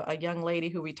there was a young lady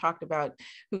who we talked about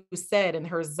who said in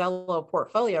her Zello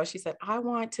portfolio, she said, I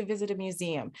want to visit a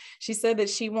museum. She said that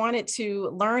she wanted to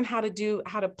learn how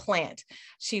to plant.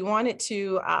 She wanted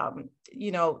to,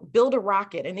 build a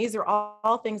rocket. And these are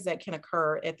all things that can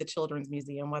occur at the Children's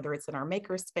Museum, whether it's in our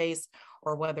maker space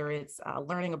or whether it's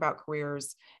learning about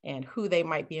careers and who they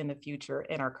might be in the future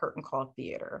in our Curtain Call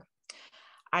Theater.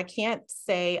 I can't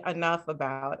say enough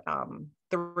about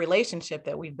the relationship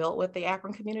that we've built with the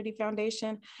Akron Community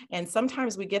Foundation. And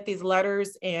sometimes we get these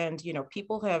letters and,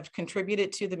 people have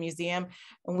contributed to the museum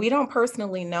and we don't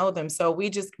personally know them. So we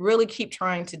just really keep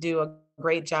trying to do a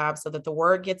great job so that the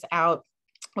word gets out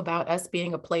about us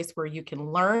being a place where you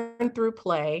can learn through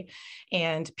play,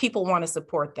 and people want to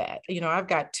support that. I've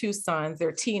got two sons,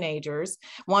 they're teenagers.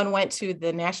 One went to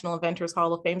the National Inventors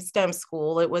Hall of Fame STEM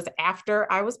school. It was after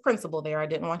I was principal there. I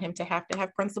didn't want him to have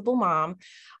principal mom.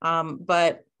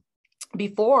 But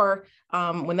before,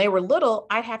 when they were little,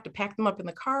 I'd have to pack them up in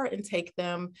the car and take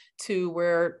them to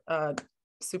where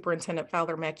Superintendent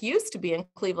Fowler-Mack used to be in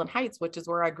Cleveland Heights, which is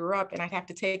where I grew up, and I'd have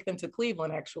to take them to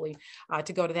Cleveland actually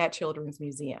to go to that Children's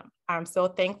Museum. I'm so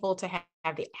thankful to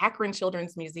have the Akron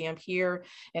Children's Museum here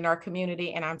in our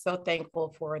community, and I'm so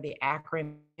thankful for the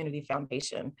Akron Community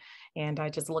Foundation. And I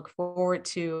just look forward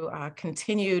to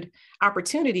continued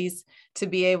opportunities to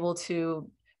be able to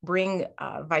bring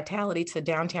vitality to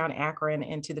downtown Akron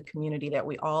and to the community that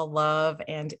we all love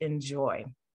and enjoy.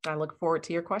 I look forward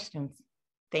to your questions.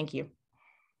 Thank you.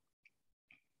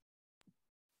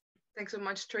 Thanks so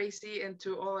much, Traci, and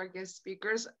to all our guest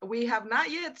speakers. We have not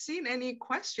yet seen any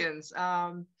questions.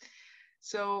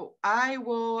 So I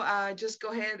will just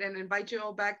go ahead and invite you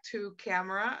all back to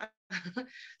camera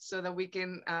so that we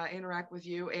can interact with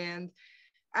you and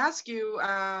ask you,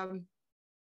 I've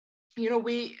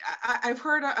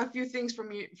heard a few things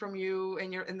from you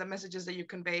in the messages that you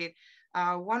conveyed.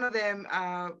 One of them,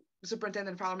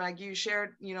 Superintendent Fowler-Mack, you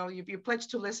shared, you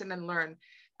pledged to listen and learn.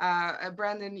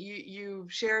 Brandon, you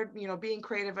shared, being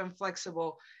creative and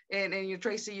flexible, and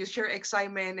Traci, you share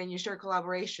excitement and you share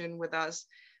collaboration with us.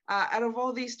 Out of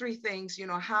all these three things,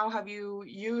 how have you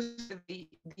used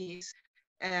these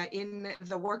in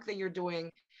the work that you're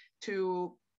doing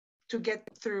to get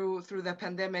through the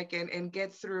pandemic and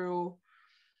get through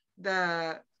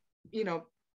the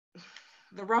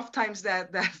rough times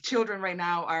that children right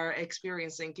now are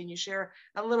experiencing? Can you share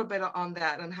a little bit on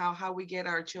that and how we get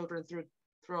our children through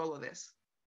all of this?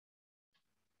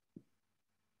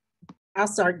 I'll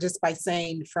start just by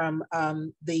saying from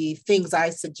the things I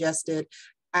suggested,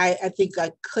 I think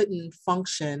I couldn't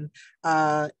function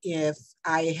if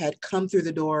I had come through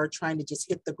the door trying to just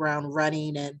hit the ground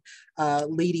running and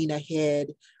leading ahead.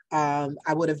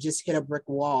 I would have just hit a brick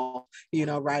wall,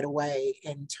 right away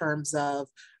in terms of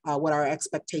what our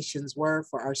expectations were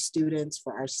for our students,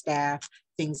 for our staff,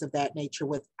 things of that nature,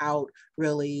 without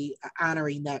really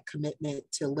honoring that commitment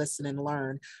to listen and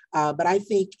learn. But I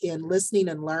think in listening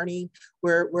and learning,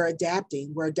 we're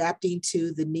adapting. We're adapting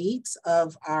to the needs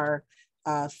of our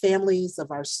families,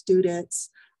 of our students,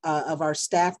 of our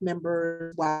staff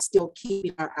members, while still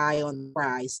keeping our eye on the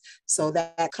prize. So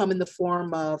that come in the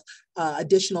form of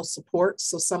additional support.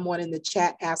 So someone in the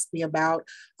chat asked me about,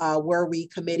 were we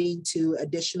committing to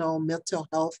additional mental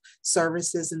health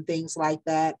services and things like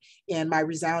that? And my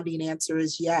resounding answer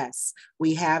is yes.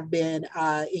 We have been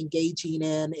engaging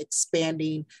in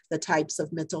expanding the types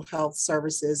of mental health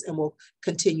services and will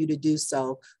continue to do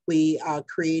so. We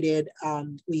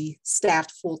we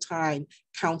staffed full-time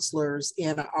counselors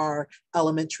in our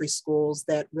elementary schools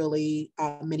that really,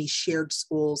 many shared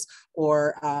schools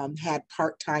or had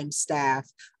part-time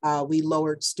staff. We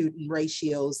lowered student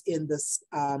ratios in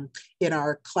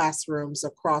our classrooms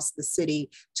across the city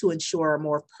to ensure a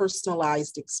more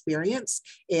personalized experience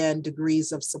and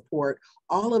degrees of support.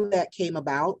 All of that came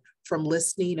about from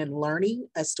listening and learning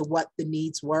as to what the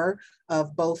needs were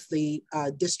of both the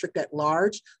district at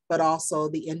large, but also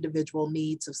the individual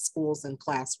needs of schools and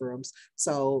classrooms.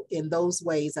 So in those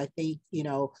ways, I think,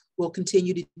 we'll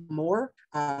continue to do more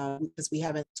because we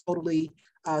haven't totally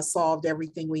solved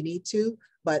everything we need to,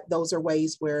 but those are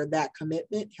ways where that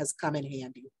commitment has come in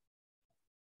handy.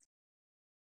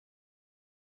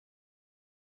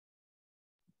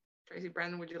 Traci,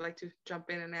 Brandon, would you like to jump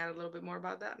in and add a little bit more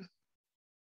about that?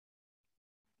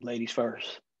 Ladies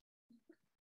first.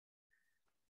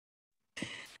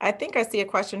 I think I see a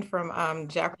question from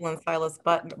Jacqueline Silas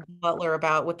Butler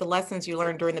about, with the lessons you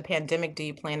learned during the pandemic, do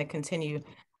you plan to continue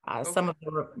some of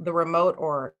the remote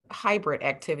or hybrid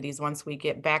activities once we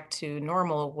get back to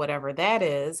normal, whatever that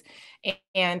is?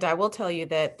 And I will tell you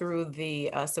that through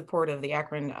the support of the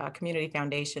Akron Community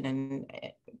Foundation and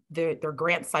their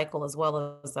grant cycle, as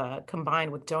well as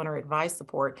combined with donor advised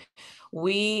support,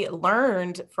 we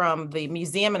learned from the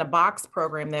Museum in a Box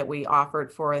program that we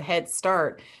offered for a Head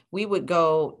Start. We would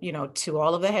go, to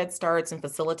all of the Head Starts and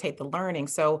facilitate the learning.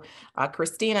 So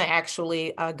Christina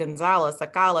actually Gonzalez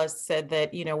Acala said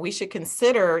that, we should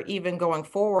consider, even going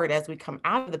forward as we come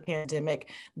out of the pandemic,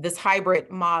 this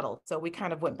hybrid model. So we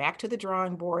kind of went back to the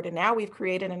drawing board, and now we've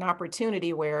created an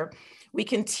opportunity where we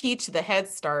can teach the Head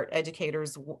Start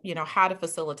educators, how to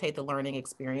facilitate the learning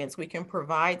experience. We can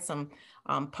provide some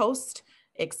post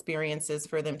experiences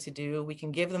for them to do. We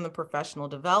can give them the professional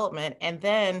development, and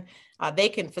then they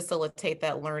can facilitate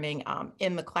that learning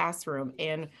in the classroom.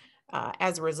 And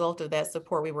as a result of that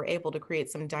support, we were able to create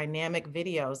some dynamic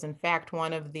videos. In fact,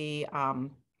 one of the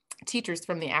teachers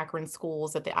from the Akron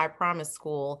schools at the I Promise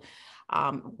School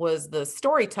was the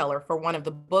storyteller for one of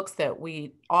the books that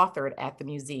we authored at the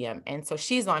museum. And so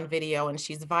she's on video, and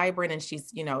she's vibrant, and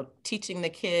she's, teaching the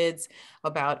kids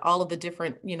about all of the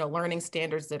different, learning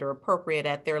standards that are appropriate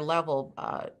at their level,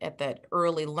 at that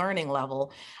early learning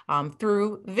level,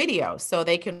 through video. So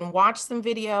they can watch some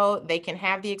video, they can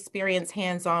have the experience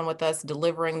hands-on with us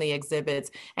delivering the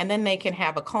exhibits, and then they can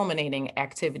have a culminating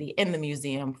activity in the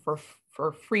museum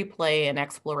for free play and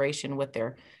exploration with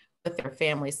their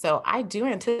families. So I do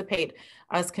anticipate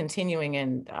us continuing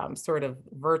in sort of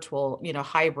virtual,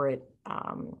 hybrid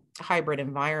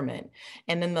environment.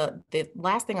 And then the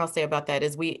last thing I'll say about that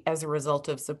is, we, as a result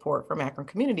of support from Akron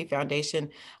Community Foundation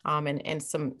and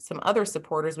some other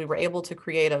supporters, we were able to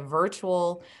create a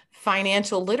virtual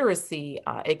financial literacy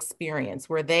experience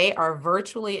where they are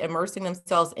virtually immersing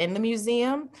themselves in the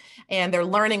museum, and they're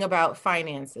learning about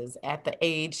finances at the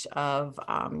age of,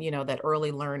 that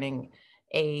early learning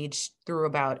age through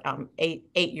about 8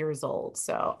 years old.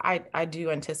 So I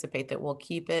do anticipate that we'll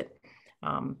keep it,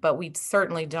 but we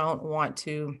certainly don't want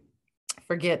to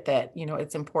forget that,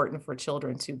 it's important for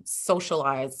children to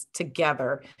socialize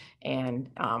together and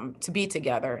to be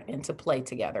together and to play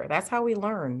together. That's how we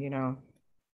learn,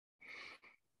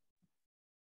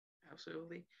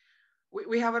 Absolutely.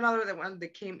 We have another one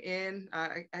that came in.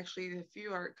 Actually, a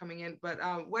few are coming in, but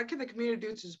what can the community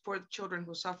do to support children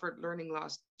who suffered learning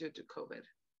loss due to COVID?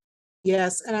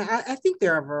 Yes, and I think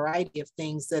there are a variety of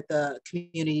things that the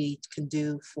community can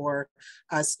do for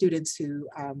students who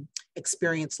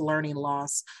experience learning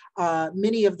loss.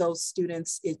 Many of those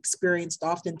students experienced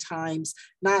oftentimes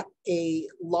not a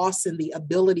loss in the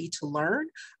ability to learn,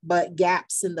 but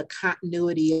gaps in the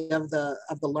continuity of the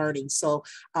learning. So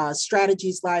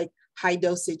strategies like high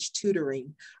dosage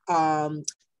tutoring,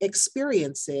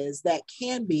 experiences that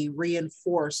can be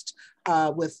reinforced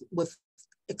with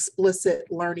explicit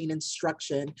learning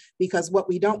instruction, because what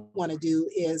we don't want to do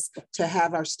is to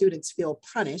have our students feel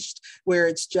punished, where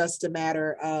it's just a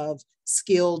matter of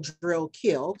skill, drill,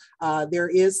 kill. There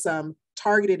is some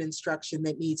targeted instruction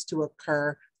that needs to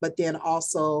occur, but then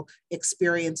also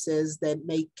experiences that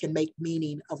can make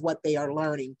meaning of what they are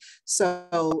learning.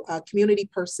 So community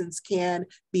persons can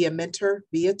be a mentor,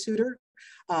 be a tutor.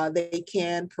 They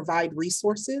can provide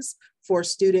resources for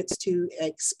students to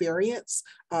experience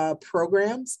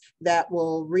programs that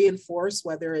will reinforce,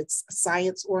 whether it's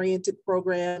science-oriented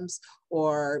programs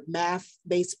or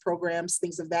math-based programs,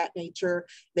 things of that nature.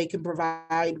 They can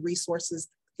provide resources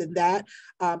than that.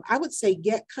 I would say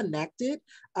get connected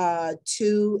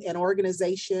to an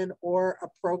organization or a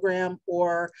program,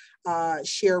 or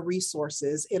share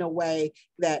resources in a way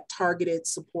that targeted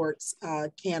supports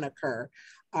can occur.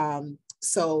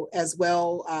 So as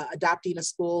well, adopting a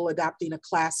school, adopting a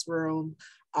classroom.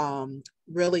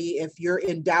 Really, if you're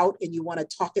in doubt and you want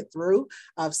to talk it through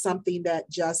of something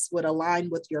that just would align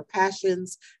with your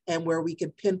passions, and where we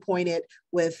can pinpoint it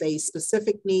with a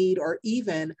specific need or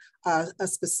even a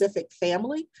specific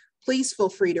family, please feel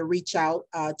free to reach out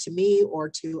to me or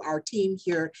to our team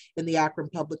here in the Akron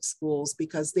Public Schools,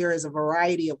 because there is a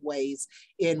variety of ways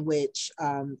in which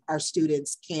our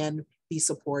students can be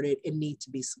supported and need to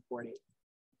be supported.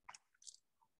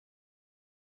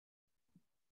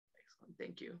 Excellent,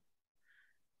 thank you.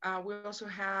 We also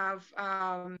have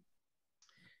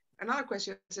Another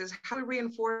question says, how to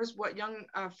reinforce what young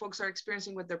folks are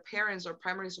experiencing with their parents or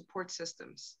primary support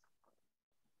systems?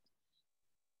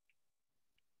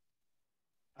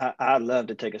 I'd love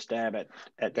to take a stab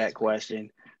at that question.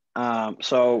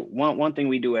 So one thing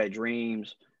we do at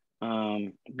Dreams,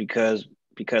 because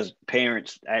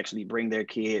parents actually bring their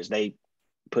kids, they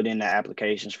put in the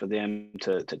applications for them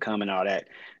to come and all that.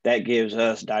 That gives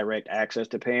us direct access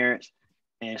to parents.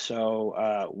 And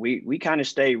so we kind of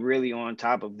stay really on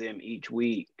top of them each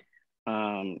week.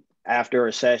 After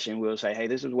a session, we'll say, hey,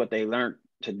 this is what they learned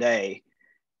today.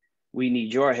 We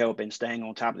need your help in staying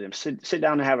on top of them. Sit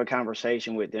down and have a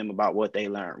conversation with them about what they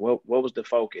learned. What was the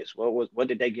focus? What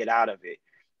did they get out of it?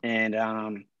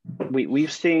 And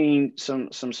we've seen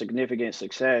some significant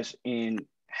success in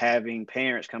having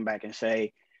parents come back and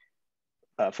say,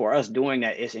 for us doing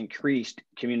that, it's increased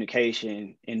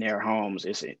communication in their homes.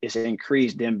 It's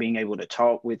increased them being able to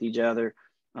talk with each other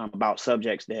about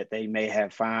subjects that they may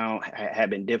have found have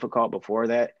been difficult before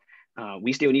that.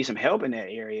 We still need some help in that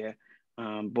area.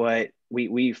 But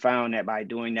we found that by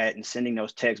doing that and sending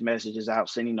those text messages out,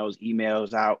 sending those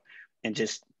emails out, and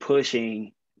just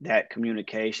pushing that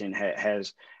communication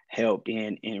has helped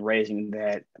in raising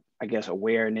that, I guess,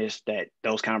 awareness that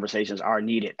those conversations are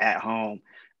needed at home.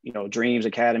 You know, Dreams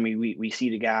Academy, we see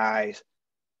the guys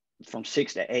from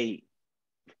 6 to 8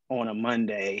 on a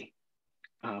Monday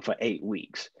for 8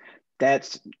 weeks.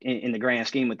 That's in the grand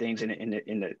scheme of things, in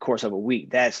the course of a week,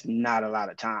 that's not a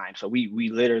lot of time. So we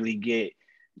literally get,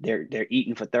 they're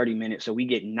eating for 30 minutes. So we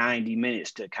get 90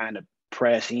 minutes to kind of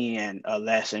press in a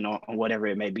lesson on whatever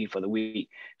it may be for the week.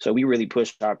 So we really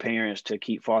push our parents to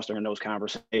keep fostering those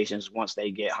conversations once they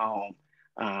get home,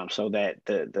 so that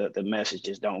the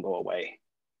messages don't go away.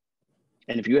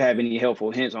 And if you have any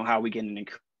helpful hints on how we can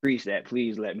increase that,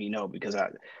 please let me know, because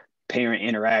parent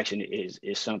interaction is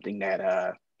something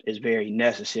that is very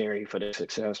necessary for the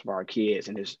success of our kids,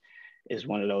 and is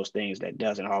one of those things that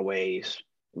doesn't always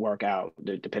work out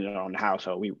depending on the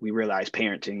household. We realize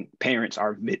parents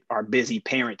are busy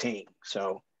parenting.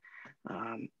 So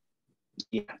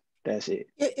yeah, that's it.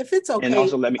 If it's okay. And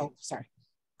also let me, oh, sorry.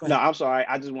 No, I'm sorry.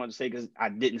 I just wanted to say, because I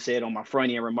didn't say it on my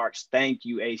front end remarks, thank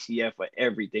you, ACF, for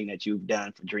everything that you've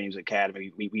done for Dreams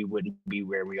Academy. We wouldn't be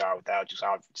where we are without you. So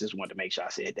I just wanted to make sure I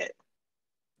said that.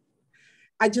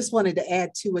 I just wanted to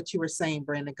add to what you were saying,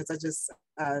 Brandon, because I just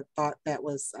thought that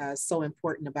was so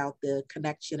important about the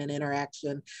connection and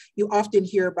interaction. You often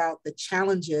hear about the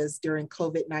challenges during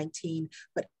COVID-19,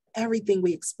 but everything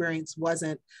we experienced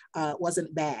wasn't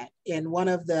bad. And one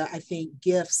of the, I think,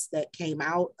 gifts that came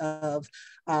out of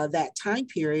that time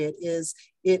period is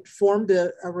it formed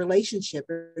a relationship.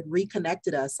 It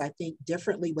reconnected us, I think,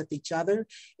 differently with each other,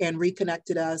 and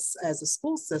reconnected us as a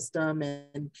school system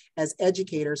and as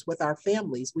educators with our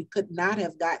families. We could not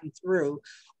have gotten through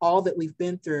all that we've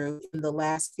been through in the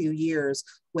last few years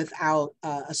without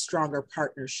a stronger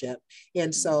partnership.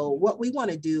 And so what we want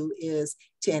to do is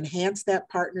to enhance that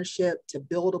partnership, to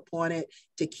build upon it,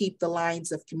 to keep the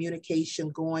lines of communication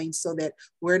going, so that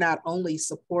we're not only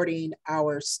supporting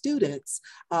our students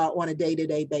on a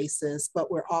day-to-day basis, but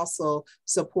we're also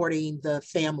supporting the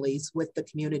families with the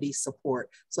community support.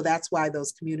 So that's why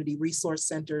those community resource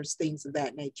centers, things of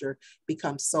that nature,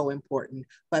 become so important.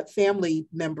 But family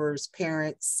members,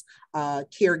 parents,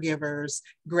 caregivers,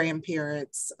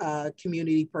 grandparents,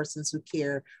 community persons who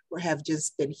care have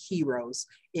just been heroes.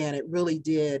 And it really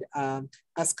did,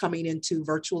 us coming into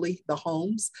virtually the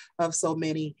homes of so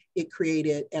many, it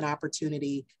created an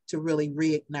opportunity to really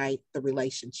reignite the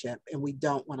relationship. And we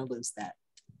don't want to lose that.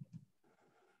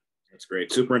 That's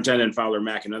great. Superintendent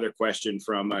Fowler-Mack, another question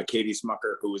from Katie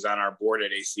Smucker, who was on our board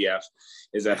at ACF,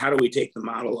 is that how do we take the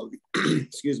model of,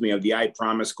 excuse me, of the I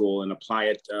Promise School and apply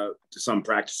it to some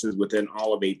practices within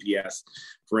all of APS?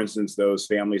 For instance, those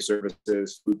family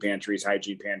services, food pantries,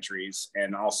 hygiene pantries,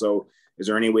 and also, is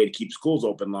there any way to keep schools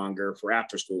open longer for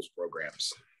after schools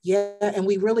programs? Yeah, and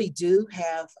we really do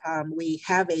have, we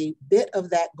have a bit of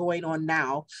that going on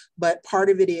now, but part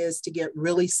of it is to get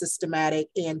really systematic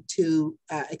and to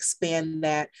expand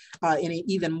that in an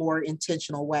even more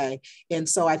intentional way. And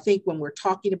so I think when we're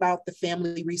talking about the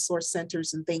family resource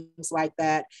centers and things like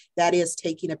that, that is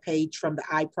taking a page from the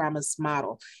I Promise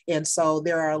model. And so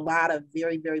there are a lot of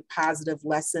very, very positive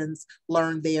lessons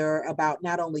learned there about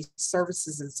not only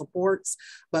services and supports,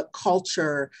 but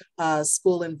culture,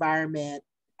 school environment.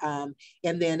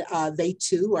 And then they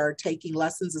too are taking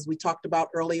lessons, as we talked about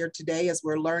earlier today, as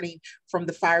we're learning from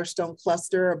the Firestone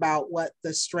cluster about what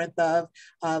the strength of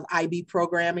IB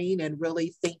programming, and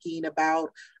really thinking about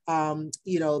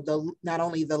you know, not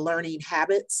only the learning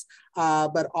habits,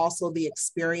 but also the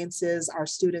experiences our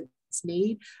students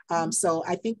need. So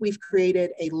I think we've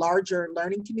created a larger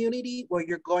learning community where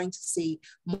you're going to see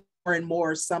more and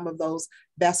more some of those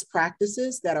best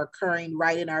practices that are occurring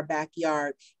right in our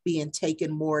backyard being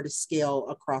taken more to scale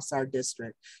across our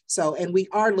district. So, and we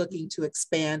are looking to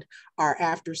expand our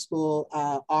after school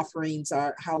offerings,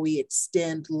 how we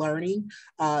extend learning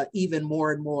even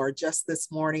more and more. Just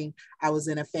this morning, I was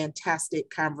in a fantastic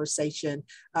conversation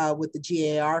with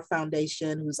the GAR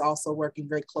Foundation, who's also working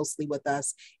very closely with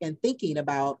us and thinking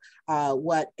about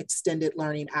what extended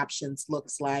learning options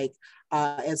looks like,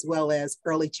 as well as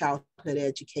early childhood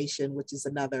education, which is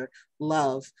another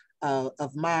love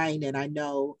of mine, and I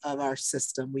know of our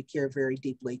system. We care very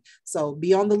deeply. So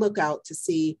be on the lookout to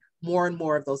see more and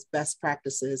more of those best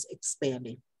practices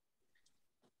expanding.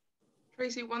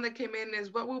 Traci, one that came in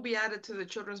is what will be added to the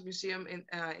Children's Museum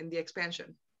in the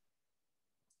expansion?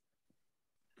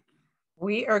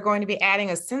 We are going to be adding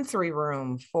a sensory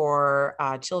room for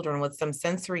children with some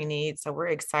sensory needs. So we're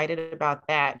excited about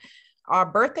that. Our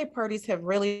birthday parties have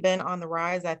really been on the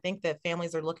rise. I think that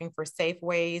families are looking for safe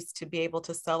ways to be able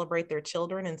to celebrate their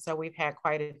children. And so we've had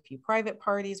quite a few private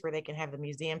parties where they can have the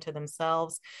museum to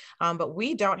themselves. But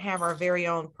we don't have our very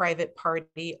own private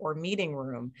party or meeting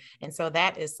room. And so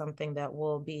that is something that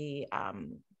will be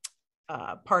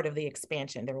part of the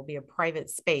expansion. There will be a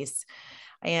private space.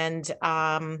 And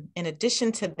in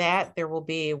addition to that, there will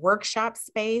be workshop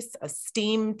space, a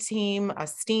STEAM team, a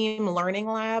STEAM learning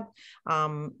lab.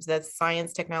 That's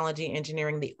science, technology,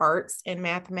 engineering, the arts, and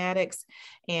mathematics.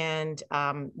 And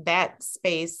that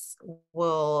space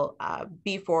will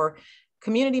be for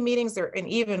community meetings and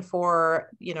even for,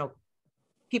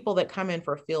 people that come in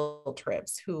for field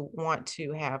trips who want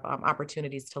to have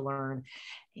opportunities to learn.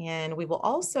 And we will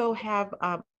also have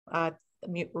a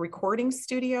recording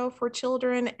studio for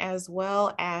children, as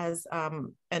well as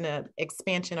an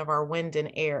expansion of our wind and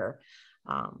air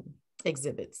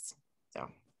exhibits. So,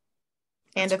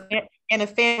 and a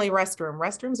family restroom.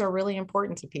 Restrooms are really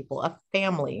important to people. A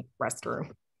family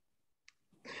restroom.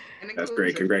 That's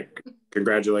great.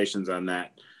 Congratulations on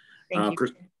that. Thank you.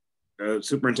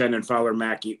 Superintendent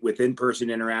Fowler-Mack, with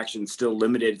in-person interaction still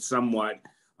limited somewhat.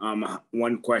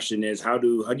 One question is, how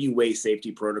do you weigh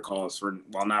safety protocols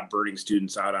while not burning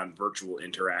students out on virtual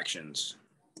interactions?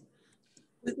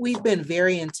 We've been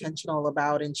very intentional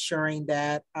about ensuring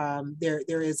that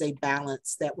there is a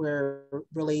balance, that we're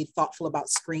really thoughtful about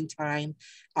screen time,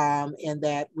 and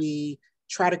that we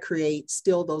try to create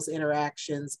still those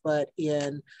interactions, but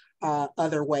in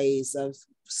other ways of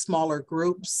smaller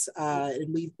groups.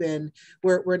 And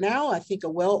we're now, I think, a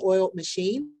well-oiled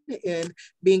machine in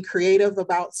being creative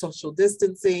about social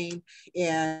distancing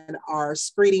and our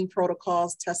screening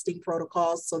protocols, testing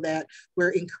protocols, so that we're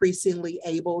increasingly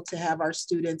able to have our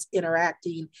students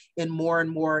interacting in more and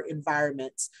more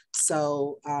environments.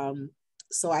 So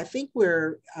I think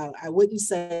I wouldn't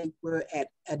say we're at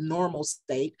a normal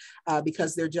state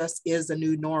because there just is a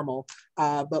new normal,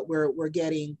 but we're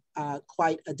getting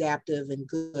quite adaptive and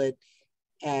good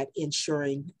at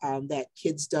ensuring that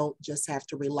kids don't just have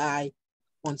to rely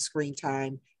on screen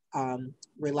time,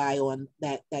 rely on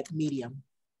that medium.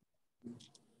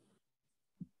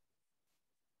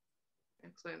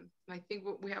 Excellent. I think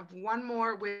we have one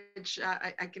more, which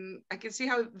I can see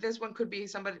how this one could be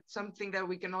something that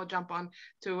we can all jump on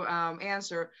to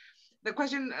answer. The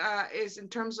question is in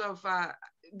terms of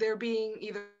there being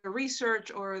either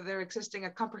research or there existing a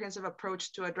comprehensive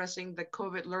approach to addressing the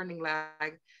COVID learning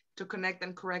lag to connect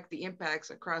and correct the impacts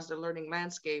across the learning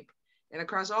landscape and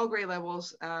across all grade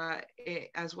levels,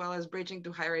 as well as bridging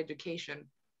to higher education.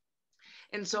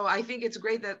 And so I think it's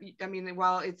great that,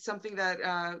 while it's something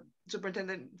that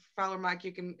Superintendent Fowler-Mack,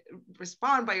 you can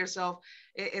respond by yourself,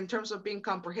 in terms of being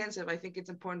comprehensive, I think it's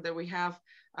important that we have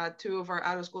two of our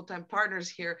out-of-school time partners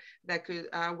here that could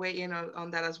weigh in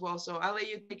on that as well. So I'll let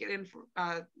you take it in,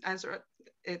 answer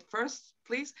it first,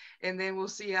 please, and then we'll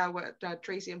see what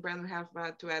Traci and Brandon have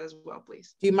to add as well,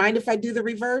 please. Do you mind if I do the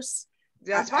reverse?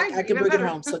 That's fine. I can bring it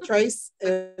home. So Traci,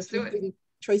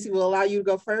 Traci will allow you to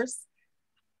go first.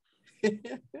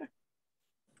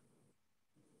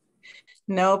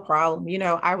 No problem.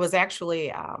 I was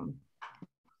actually,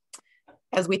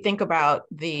 as we think about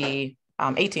the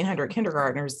 1,800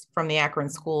 kindergartners from the Akron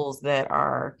schools that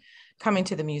are coming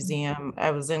to the museum,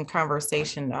 I was in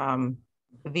conversation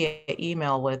via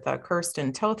email with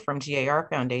Kirsten Toth from GAR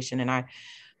Foundation, and I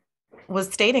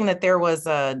was stating that there was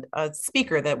a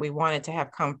speaker that we wanted to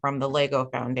have come from the Lego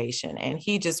Foundation. And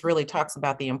he just really talks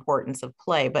about the importance of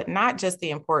play, but not just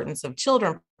the importance of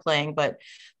children playing, but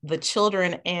the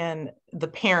children and the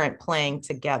parent playing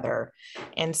together.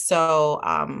 And so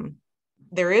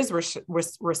there is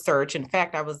research. In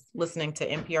fact, I was listening to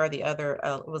NPR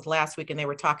it was last week, and they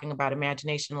were talking about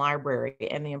Imagination Library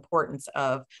and the importance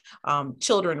of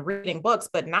children reading books,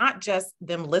 but not just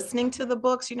them listening to the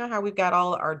books. You know how we've got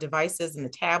all our devices and the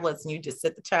tablets, and you just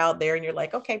sit the child there and you're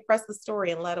like, okay, press the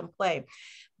story and let them play.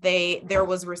 There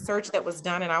was research that was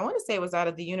done, and I want to say it was out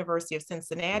of the University of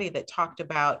Cincinnati, that talked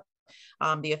about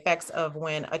the effects of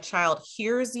when a child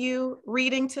hears you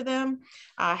reading to them,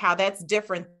 how that's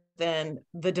different than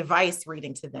the device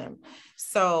reading to them.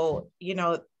 So, you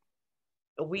know,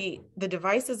 the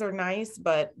devices are nice,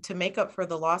 but to make up for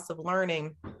the loss of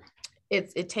learning,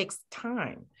 it takes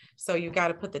time. So you got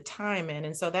to put the time in.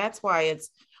 And so that's why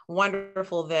it's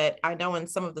wonderful that I know in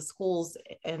some of the schools,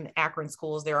 in Akron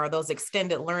schools, there are those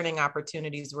extended learning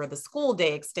opportunities where the school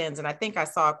day extends. And I think I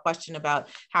saw a question about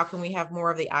how can we have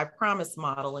more of the I Promise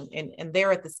model. And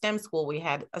there at the STEM school, we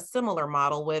had a similar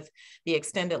model with the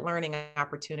extended learning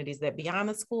opportunities, that beyond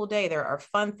the school day, there are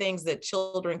fun things that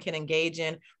children can engage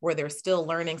in where they're still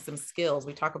learning some skills.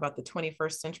 We talk about the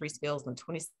 21st century skills and the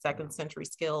 22nd century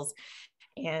skills.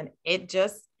 And it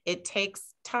takes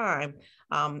time,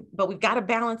 but we've got to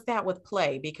balance that with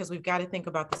play, because we've got to think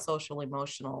about the social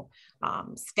emotional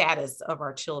status of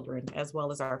our children as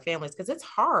well as our families, because it's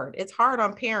hard. It's hard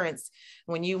on parents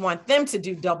when you want them to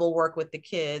do double work with the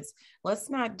kids.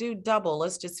 Let's not do double.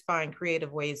 Let's just find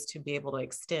creative ways to be able to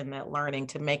extend that learning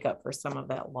to make up for some of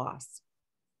that loss.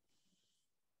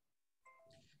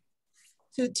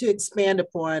 To expand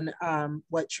upon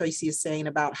what Traci is saying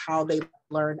about how they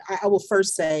learn, I will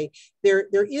first say there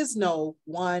is no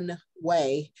one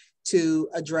way to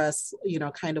address, you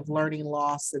know, kind of learning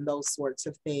loss and those sorts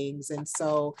of things. And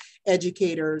so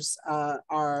educators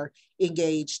are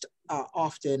engaged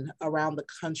often around the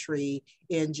country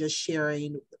in just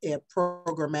sharing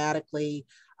programmatically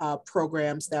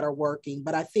programs that are working.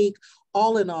 But I think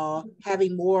all in all,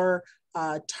 having more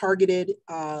targeted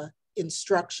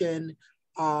instruction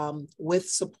with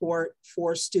support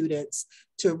for students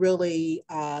to really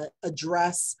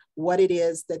address what it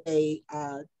is that they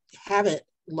haven't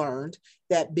learned,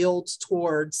 that builds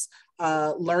towards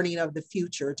learning of the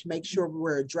future, to make sure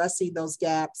we're addressing those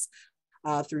gaps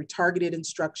through targeted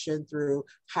instruction, through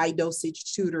high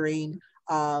dosage tutoring,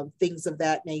 things of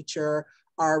that nature,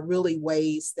 are really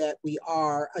ways that we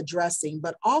are addressing,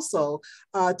 but also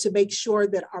to make sure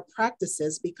that our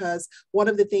practices, because one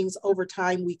of the things over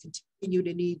time we continue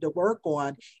to need to work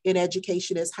on in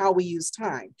education is how we use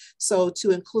time. So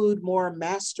to include more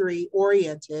mastery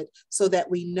oriented, so that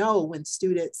we know when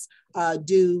students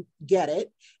do get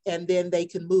it, and then they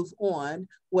can move on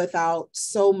without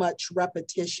so much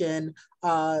repetition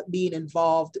being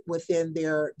involved within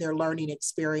their learning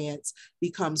experience,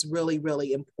 becomes really,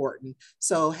 really important.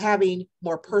 So having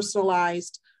more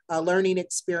personalized learning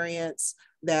experience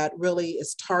that really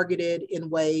is targeted in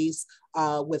ways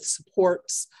with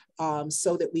supports,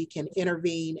 so that we can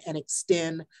intervene and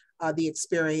extend the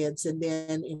experience, and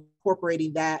then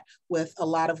incorporating that with a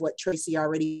lot of what Traci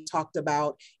already talked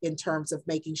about in terms of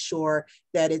making sure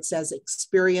that it's as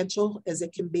experiential as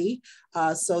it can be,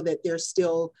 so that there's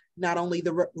still not only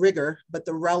the rigor, but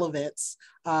the relevance,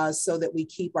 so that we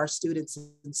keep our students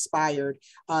inspired.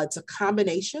 It's a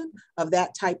combination of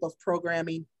that type of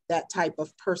programming, that type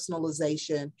of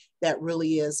personalization, that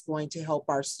really is going to help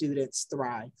our students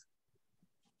thrive.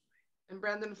 And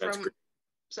Brandon, from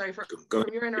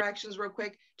your interactions real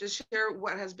quick, just share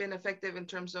what has been effective in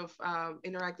terms of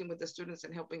interacting with the students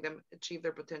and helping them achieve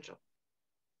their potential.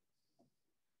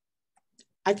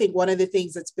 I think one of the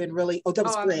things that's been really, that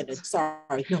was Brandon,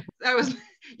 sorry. No. That was,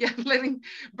 yeah, letting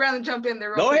Brandon jump in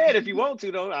there. Go ahead if you want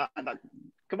to, though.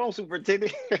 Come on,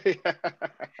 Superintendent.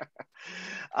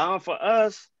 For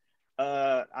us,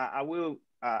 I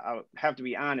have to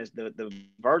be honest, the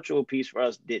virtual piece for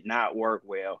us did not work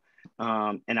well.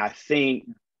 And I think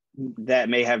that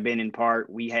may have been in part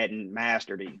we hadn't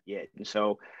mastered it yet. And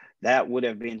so that would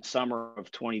have been summer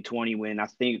of 2020, when I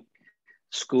think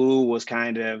school was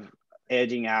kind of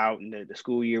edging out and the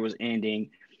school year was ending.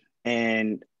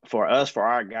 And for us, for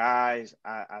our guys,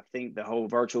 I think the whole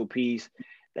virtual piece,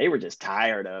 they were just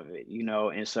tired of it, you know?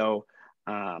 And so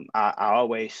I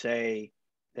always say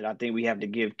that I think we have to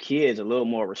give kids a little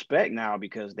more respect now,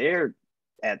 because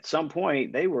at some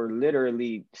point, they were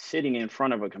literally sitting in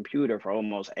front of a computer for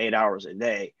almost 8 hours a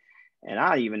day. And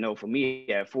I even know for me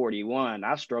at 41,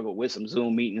 I struggled with some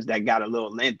Zoom meetings that got a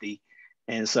little lengthy.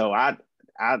 And so I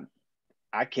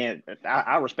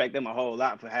respect them a whole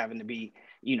lot for having to be,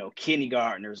 you know,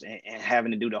 kindergartners and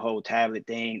having to do the whole tablet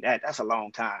thing. That's a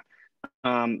long time.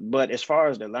 But as far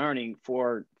as the learning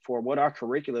for what our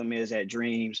curriculum is at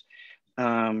Dreams,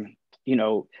 you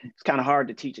know, it's kind of hard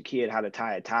to teach a kid how to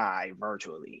tie a tie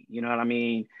virtually. You know what I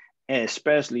mean? And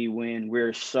especially when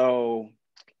we're so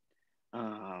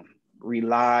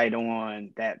relied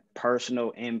on that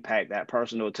personal impact, that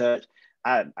personal touch.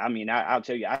 I mean, I'll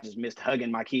tell you, I just missed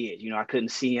hugging my kids. You know, I couldn't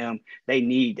see them. They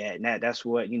need that. And that's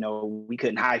what, you know, we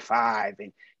couldn't high five.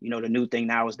 And, you know, the new thing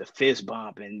now is the fist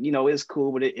bump. And, you know, it's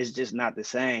cool, but it's just not the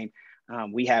same.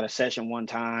 We had a session one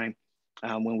time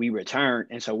when we returned.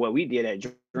 And so what we did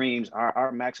at Dreams,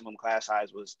 our maximum class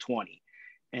size was 20.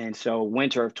 And so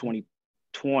winter of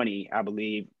 2020, I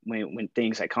believe, when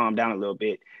things had calmed down a little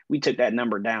bit, we took that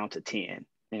number down to 10.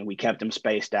 And we kept them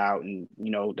spaced out, and, you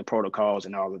know, the protocols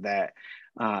and all of that,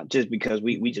 just because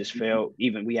we just felt,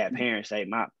 even we had parents say,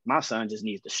 my son just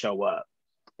needs to show up.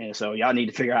 And so y'all need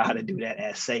to figure out how to do that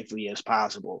as safely as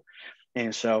possible.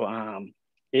 And so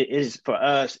it is, for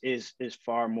us, is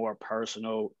far more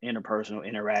personal, interpersonal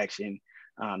interaction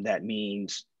that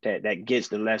means that gets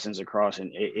the lessons across,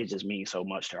 and it just means so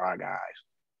much to our guys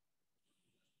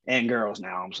and girls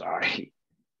now, I'm sorry.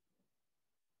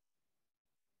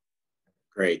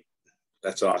 Great.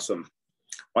 That's awesome.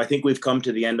 Well, I think we've come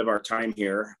to the end of our time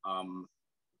here.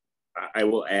 I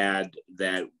will add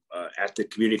that at the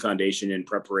Community Foundation, in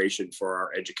preparation for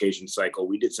our education cycle,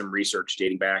 we did some research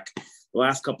dating back the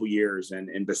last couple of years.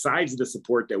 And besides the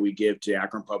support that we give to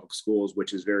Akron Public Schools,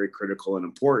 which is very critical and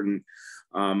important,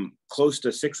 close to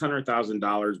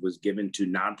 $600,000 was given to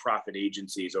nonprofit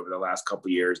agencies over the last couple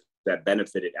of years that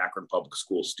benefited Akron Public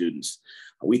School students.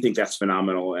 We think that's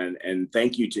phenomenal. And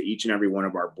thank you to each and every one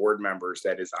of our board members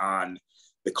that is on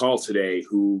the call today,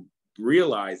 who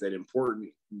realize that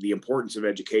the importance of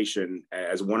education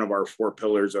as one of our 4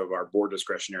 pillars of our board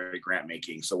discretionary grant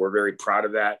making. So we're very proud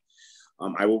of that.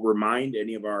 I will remind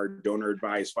any of our donor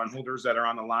advised fund holders that are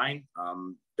on the line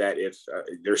that if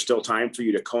there's still time for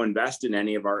you to co-invest in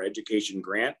any of our education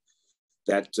grant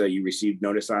that you received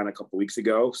notice on a couple of weeks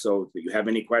ago. So if you have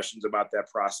any questions about that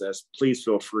process, please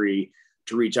feel free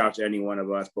to reach out to any one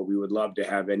of us, but we would love to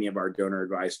have any of our donor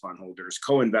advised fund holders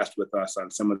co-invest with us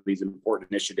on some of these important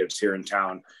initiatives here in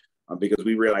town, because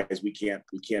we realize we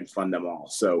can't fund them all.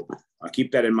 So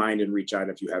keep that in mind and reach out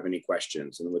if you have any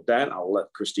questions. And with that, I'll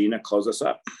let Christina close us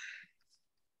up.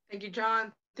 Thank you,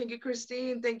 John. Thank you,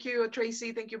 Christine. Thank you,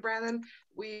 Tracy. Thank you, Brandon.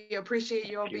 We appreciate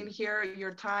you all being here,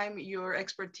 your time, your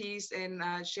expertise in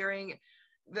sharing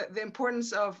the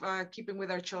importance of keeping with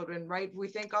our children, right? We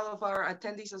thank all of our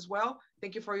attendees as well.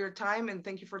 Thank you for your time, and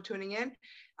thank you for tuning in.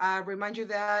 Remind you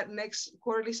that next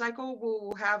quarterly cycle,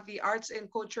 we'll have the Arts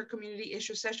and Culture Community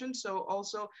Issue Session. So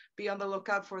also be on the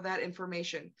lookout for that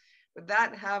information. With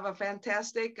that, have a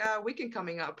fantastic weekend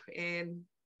coming up, and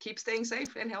keep staying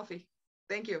safe and healthy.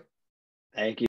 Thank you. Thank you.